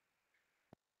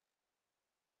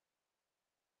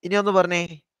 ഇനി ഒന്ന് പറഞ്ഞേ.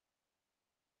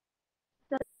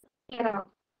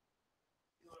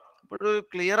 ഇപ്പോഴും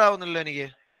ക്ലിയർ ആവുന്നില്ല എനിക്ക്.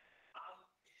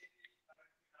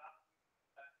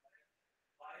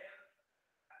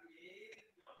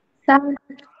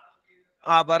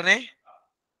 ആ പറഞ്ഞേ.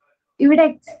 ഇവിടെ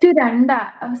x2 2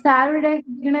 സാർ ഇവിടെ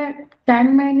 10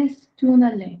 മൈനസ് 2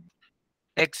 എന്നല്ലേ?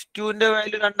 x2ന്റെ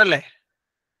വാല്യൂ 2 അല്ലേ?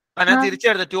 ഞാൻ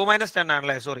തിരിച്ചെടുത്ത 2 മൈനസ് 10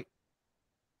 ആണല്ലേ? സോറി,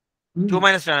 2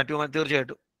 മൈനസ് 10 ആണ്. 2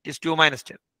 തീർച്ചയായിട്ടും is 2 minus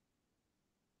 10.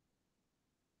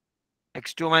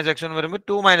 x2 minus x1 വരുമ്പോൾ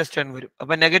 2 മൈനസ് 10 വരും.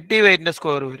 അപ്പൊ നെഗറ്റീവ് 8ന്റെ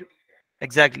സ്ക്വയർ വരും.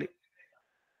 എക്സാക്ട്ലി.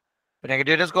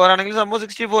 നെഗറ്റീവ് 8 സ്ക്വയർ ആണെങ്കിൽ സംഭവം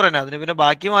 64 തന്നെ. അതിന് പിന്നെ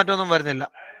ബാക്കി മാറ്റമൊന്നും വരുന്നില്ല.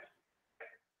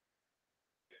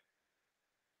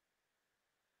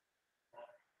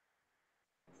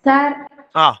 സാർ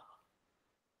ആ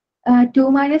 2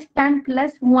 മൈനസ് 10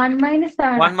 പ്ലസ് 1 മൈനസ്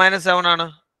 7. 1 മൈനസ് 7 ആണ്.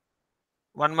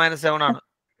 1 മൈനസ് 7 ആണ്.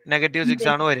 നെഗറ്റീവ് 6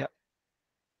 ആണ് വരിക.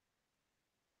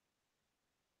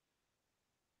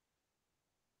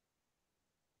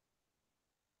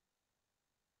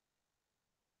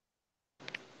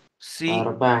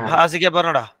 ഹാസിക്ക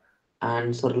പറഞ്ഞോടാ.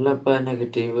 ആൻസറിൽ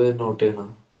നെഗറ്റീവ് നോട്ട് ചെയ്യണം.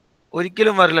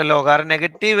 ഒരിക്കലും വരില്ലല്ലോ, കാരണം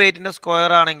നെഗറ്റീവ് 8ന്റെ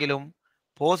സ്ക്വയർ ആണെങ്കിലും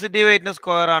പോസിറ്റീവ് 8ന്റെ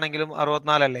സ്ക്വയർ ആണെങ്കിലും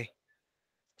 64 അല്ലേ?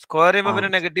 സ്ക്വയർ ചെയ്യുമ്പോൾ പിന്നെ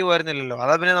നെഗറ്റീവ് വരുന്നില്ലല്ലോ.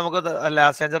 അതാ പിന്നെ നമുക്ക്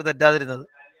ലാസ്റ്റ് ആൻസർ തെറ്റാതിരുന്നത്.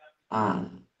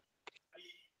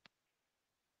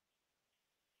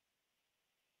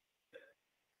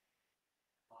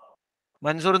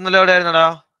 മൻസൂർ ഇന്നലെ എവിടെ ആയിരുന്നടാ?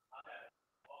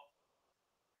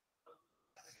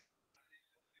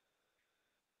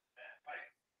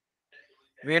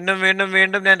 വീണ്ടും വീണ്ടും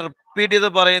വീണ്ടും ഞാൻ റിപ്പീറ്റ് ചെയ്ത്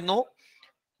പറയുന്നു,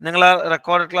 നിങ്ങൾ ആ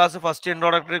record class first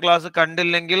introductory class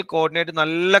കണ്ടില്ലെങ്കിൽ കോർഡിനേറ്റ്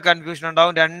നല്ല കൺഫ്യൂഷൻ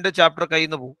ഉണ്ടാവും. 2 ചാപ്റ്റർ കയ്യിൽ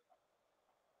നിന്ന് പോകും.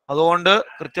 അതുകൊണ്ട്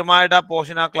കൃത്യമായിട്ട് ആ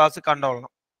പോർഷൻ ആ class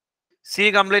കണ്ടോളണം. C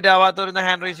complete ആവാത്തവരുന്ന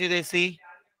hand raise ചെയ്തേ. സി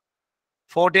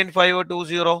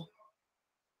 14520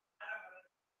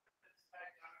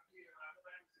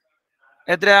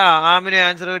 എത്രയാ ആമിന്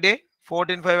ആൻസർ കിട്ടി?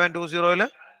 14520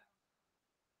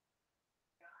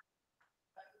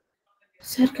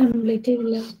 സർ കംപ്ലീറ്റ്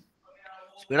ചെയ്തില്ല.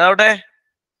 സ്പീഡ് ആവട്ടെ.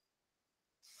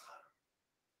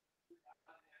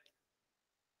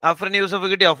 അഫ്രിൻ യൂസഫ്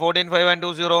കിട്ടിയോ?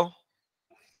 14520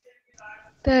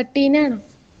 13 ആണ്.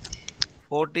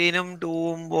 14ഉം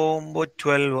 2ഉം പോകുമ്പോ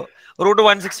 12. റൂട്ട്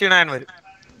 169 വരും.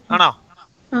 ആണോ?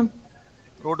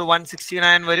 റൂട്ട്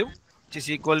 169 വരും. which is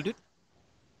equal to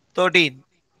 13.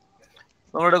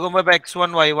 നമ്മൾ എടുക്കുമ്പോ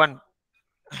x1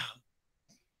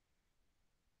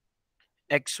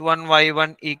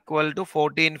 y1 equal to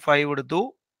 14.5 എടുത്തു.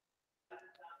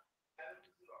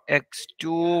 x2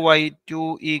 y2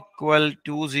 equal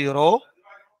to 0.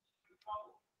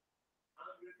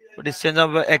 Distance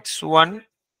of x1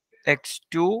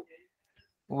 x2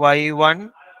 y1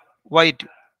 y2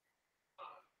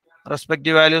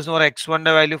 respective values for x1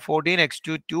 value 14, x2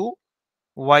 2,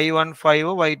 y1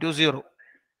 5, y2 0.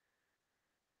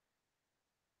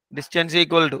 Distance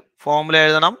equal to formula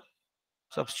എഴുതണം.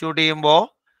 Substitute ചെയ്യുമ്പോൾ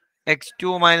x2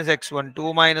 minus x1, 2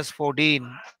 minus 14,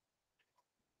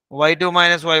 y2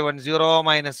 minus y1, 0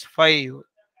 minus 5,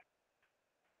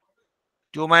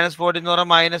 2 minus 14 എന്ന് പറഞ്ഞാൽ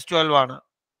minus 12 ആണ്.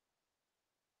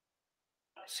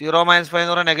 0 minus 5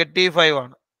 എന്ന് പറഞ്ഞാൽ negative 5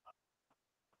 ആണ്.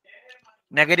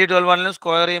 Negative 12 ആണെങ്കിലും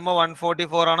square ചെയ്യുമ്പോൾ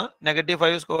 144 ആണ്. നെഗറ്റീവ്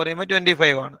 5 സ്ക്വയർ ചെയ്യുമ്പോൾ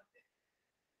 25 ആണ്.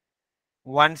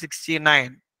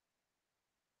 169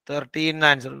 13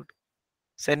 ആൻസർ കിട്ടും.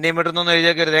 സെന്റിമീറ്റർ എന്നൊന്നും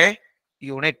എഴുതിയേക്കരുതേ,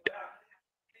 യൂണിറ്റ്.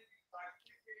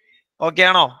 ഓക്കെ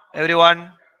ആണോ എവരി വൺ?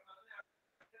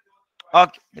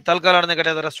 ഓക്കെ, തൽക്കാലം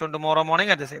നിൽക്കട്ടെ. Restaurant tomorrow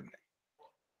morning at the same time.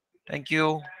 Thank you.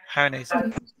 Have A nice day.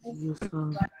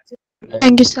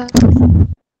 Thank you, sir.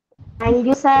 Thank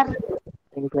you, sir.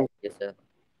 Yes, sir.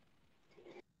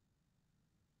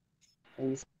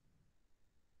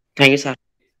 Thank you, sir.